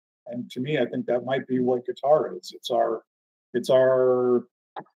divine. And to me, I think that might be what guitar is. It's our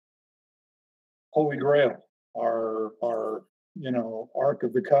holy grail, our ark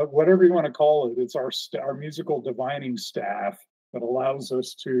of the covenant, whatever you want to call it. It's our musical divining staff that allows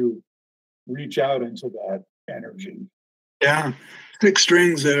us to reach out into that energy. Yeah, 6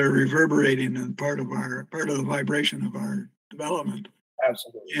 strings that are reverberating and part of the vibration of our development.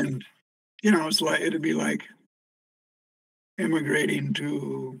 Absolutely. And it'd be like immigrating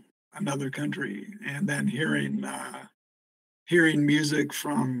to another country and then hearing music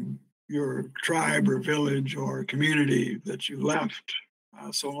from your tribe or village or community that you left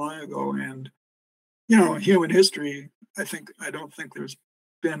so long ago. And human history, I don't think there's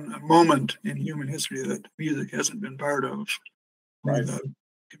been a moment in human history that music hasn't been part of, where the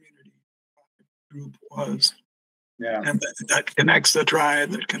community group was. Yeah. And that connects the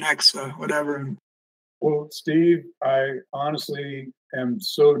tribe, that connects whatever. Well, Steve, I honestly am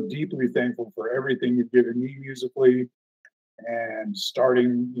so deeply thankful for everything you've given me musically, and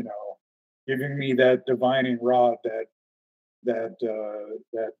starting, giving me that divining rod, that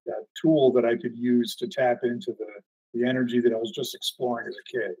tool that I could use to tap into the energy that I was just exploring as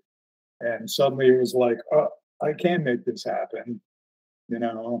a kid. And suddenly it was like, oh, I can make this happen, and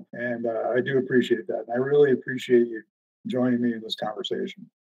I do appreciate that. And I really appreciate you joining me in this conversation.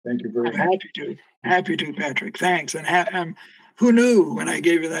 Thank you very I'm much. happy to, Patrick. Thanks. And who knew when I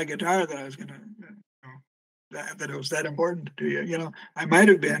gave you that guitar that I was gonna, that it was that important to you? I might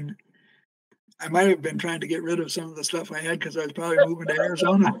have been trying to get rid of some of the stuff I had because I was probably moving to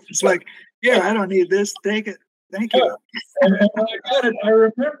Arizona. It's like, yeah, I don't need this. Take it. Thank you. And when I got it, I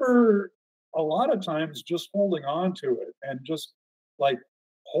remember a lot of times just holding on to it and just like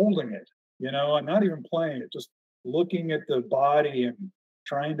holding it, and not even playing it, just looking at the body and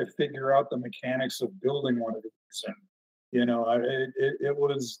trying to figure out the mechanics of building one of these. And, it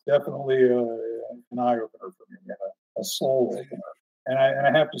was definitely an eye opener for me, a soul opener. And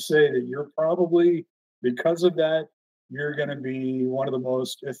I have to say that you're probably, because of that, you're going to be one of the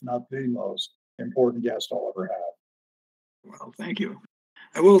most, if not the most important guest I'll ever have. Well, thank you.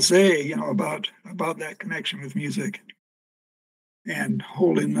 I will say, about that connection with music and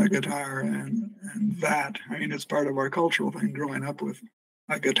holding the guitar and that. I mean, it's part of our cultural thing, growing up with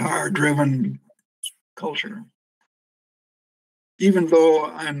a guitar-driven culture. Even though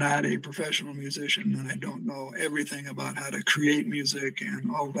I'm not a professional musician and I don't know everything about how to create music and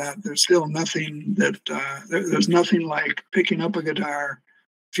all that, there's still nothing there's nothing like picking up a guitar,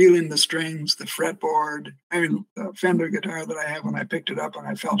 feeling the strings, the fretboard. I mean, the Fender guitar that I have, when I picked it up and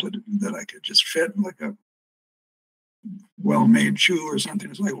I felt it, that I could just fit like a well-made shoe or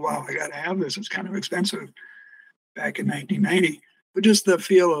something. It's like, wow, I got to have this. It's kind of expensive back in 1990. But just the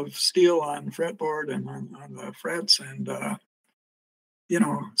feel of steel on fretboard and on the frets, and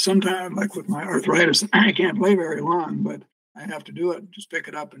sometimes, like with my arthritis, I can't play very long, but I have to do it. Just pick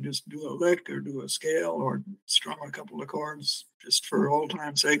it up and just do a lick or do a scale or strum a couple of chords just for old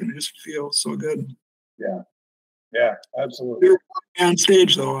time's sake, and it just feels so good. Yeah, absolutely. On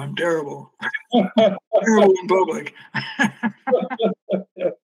stage, though, I'm terrible. Terrible in public.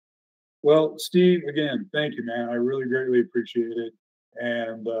 Well, Steve, again, thank you, man. I really greatly appreciate it.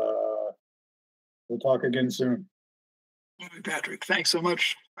 And we'll talk again soon. Patrick, thanks so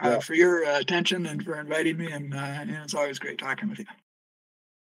much for your attention and for inviting me. And it's always great talking with you.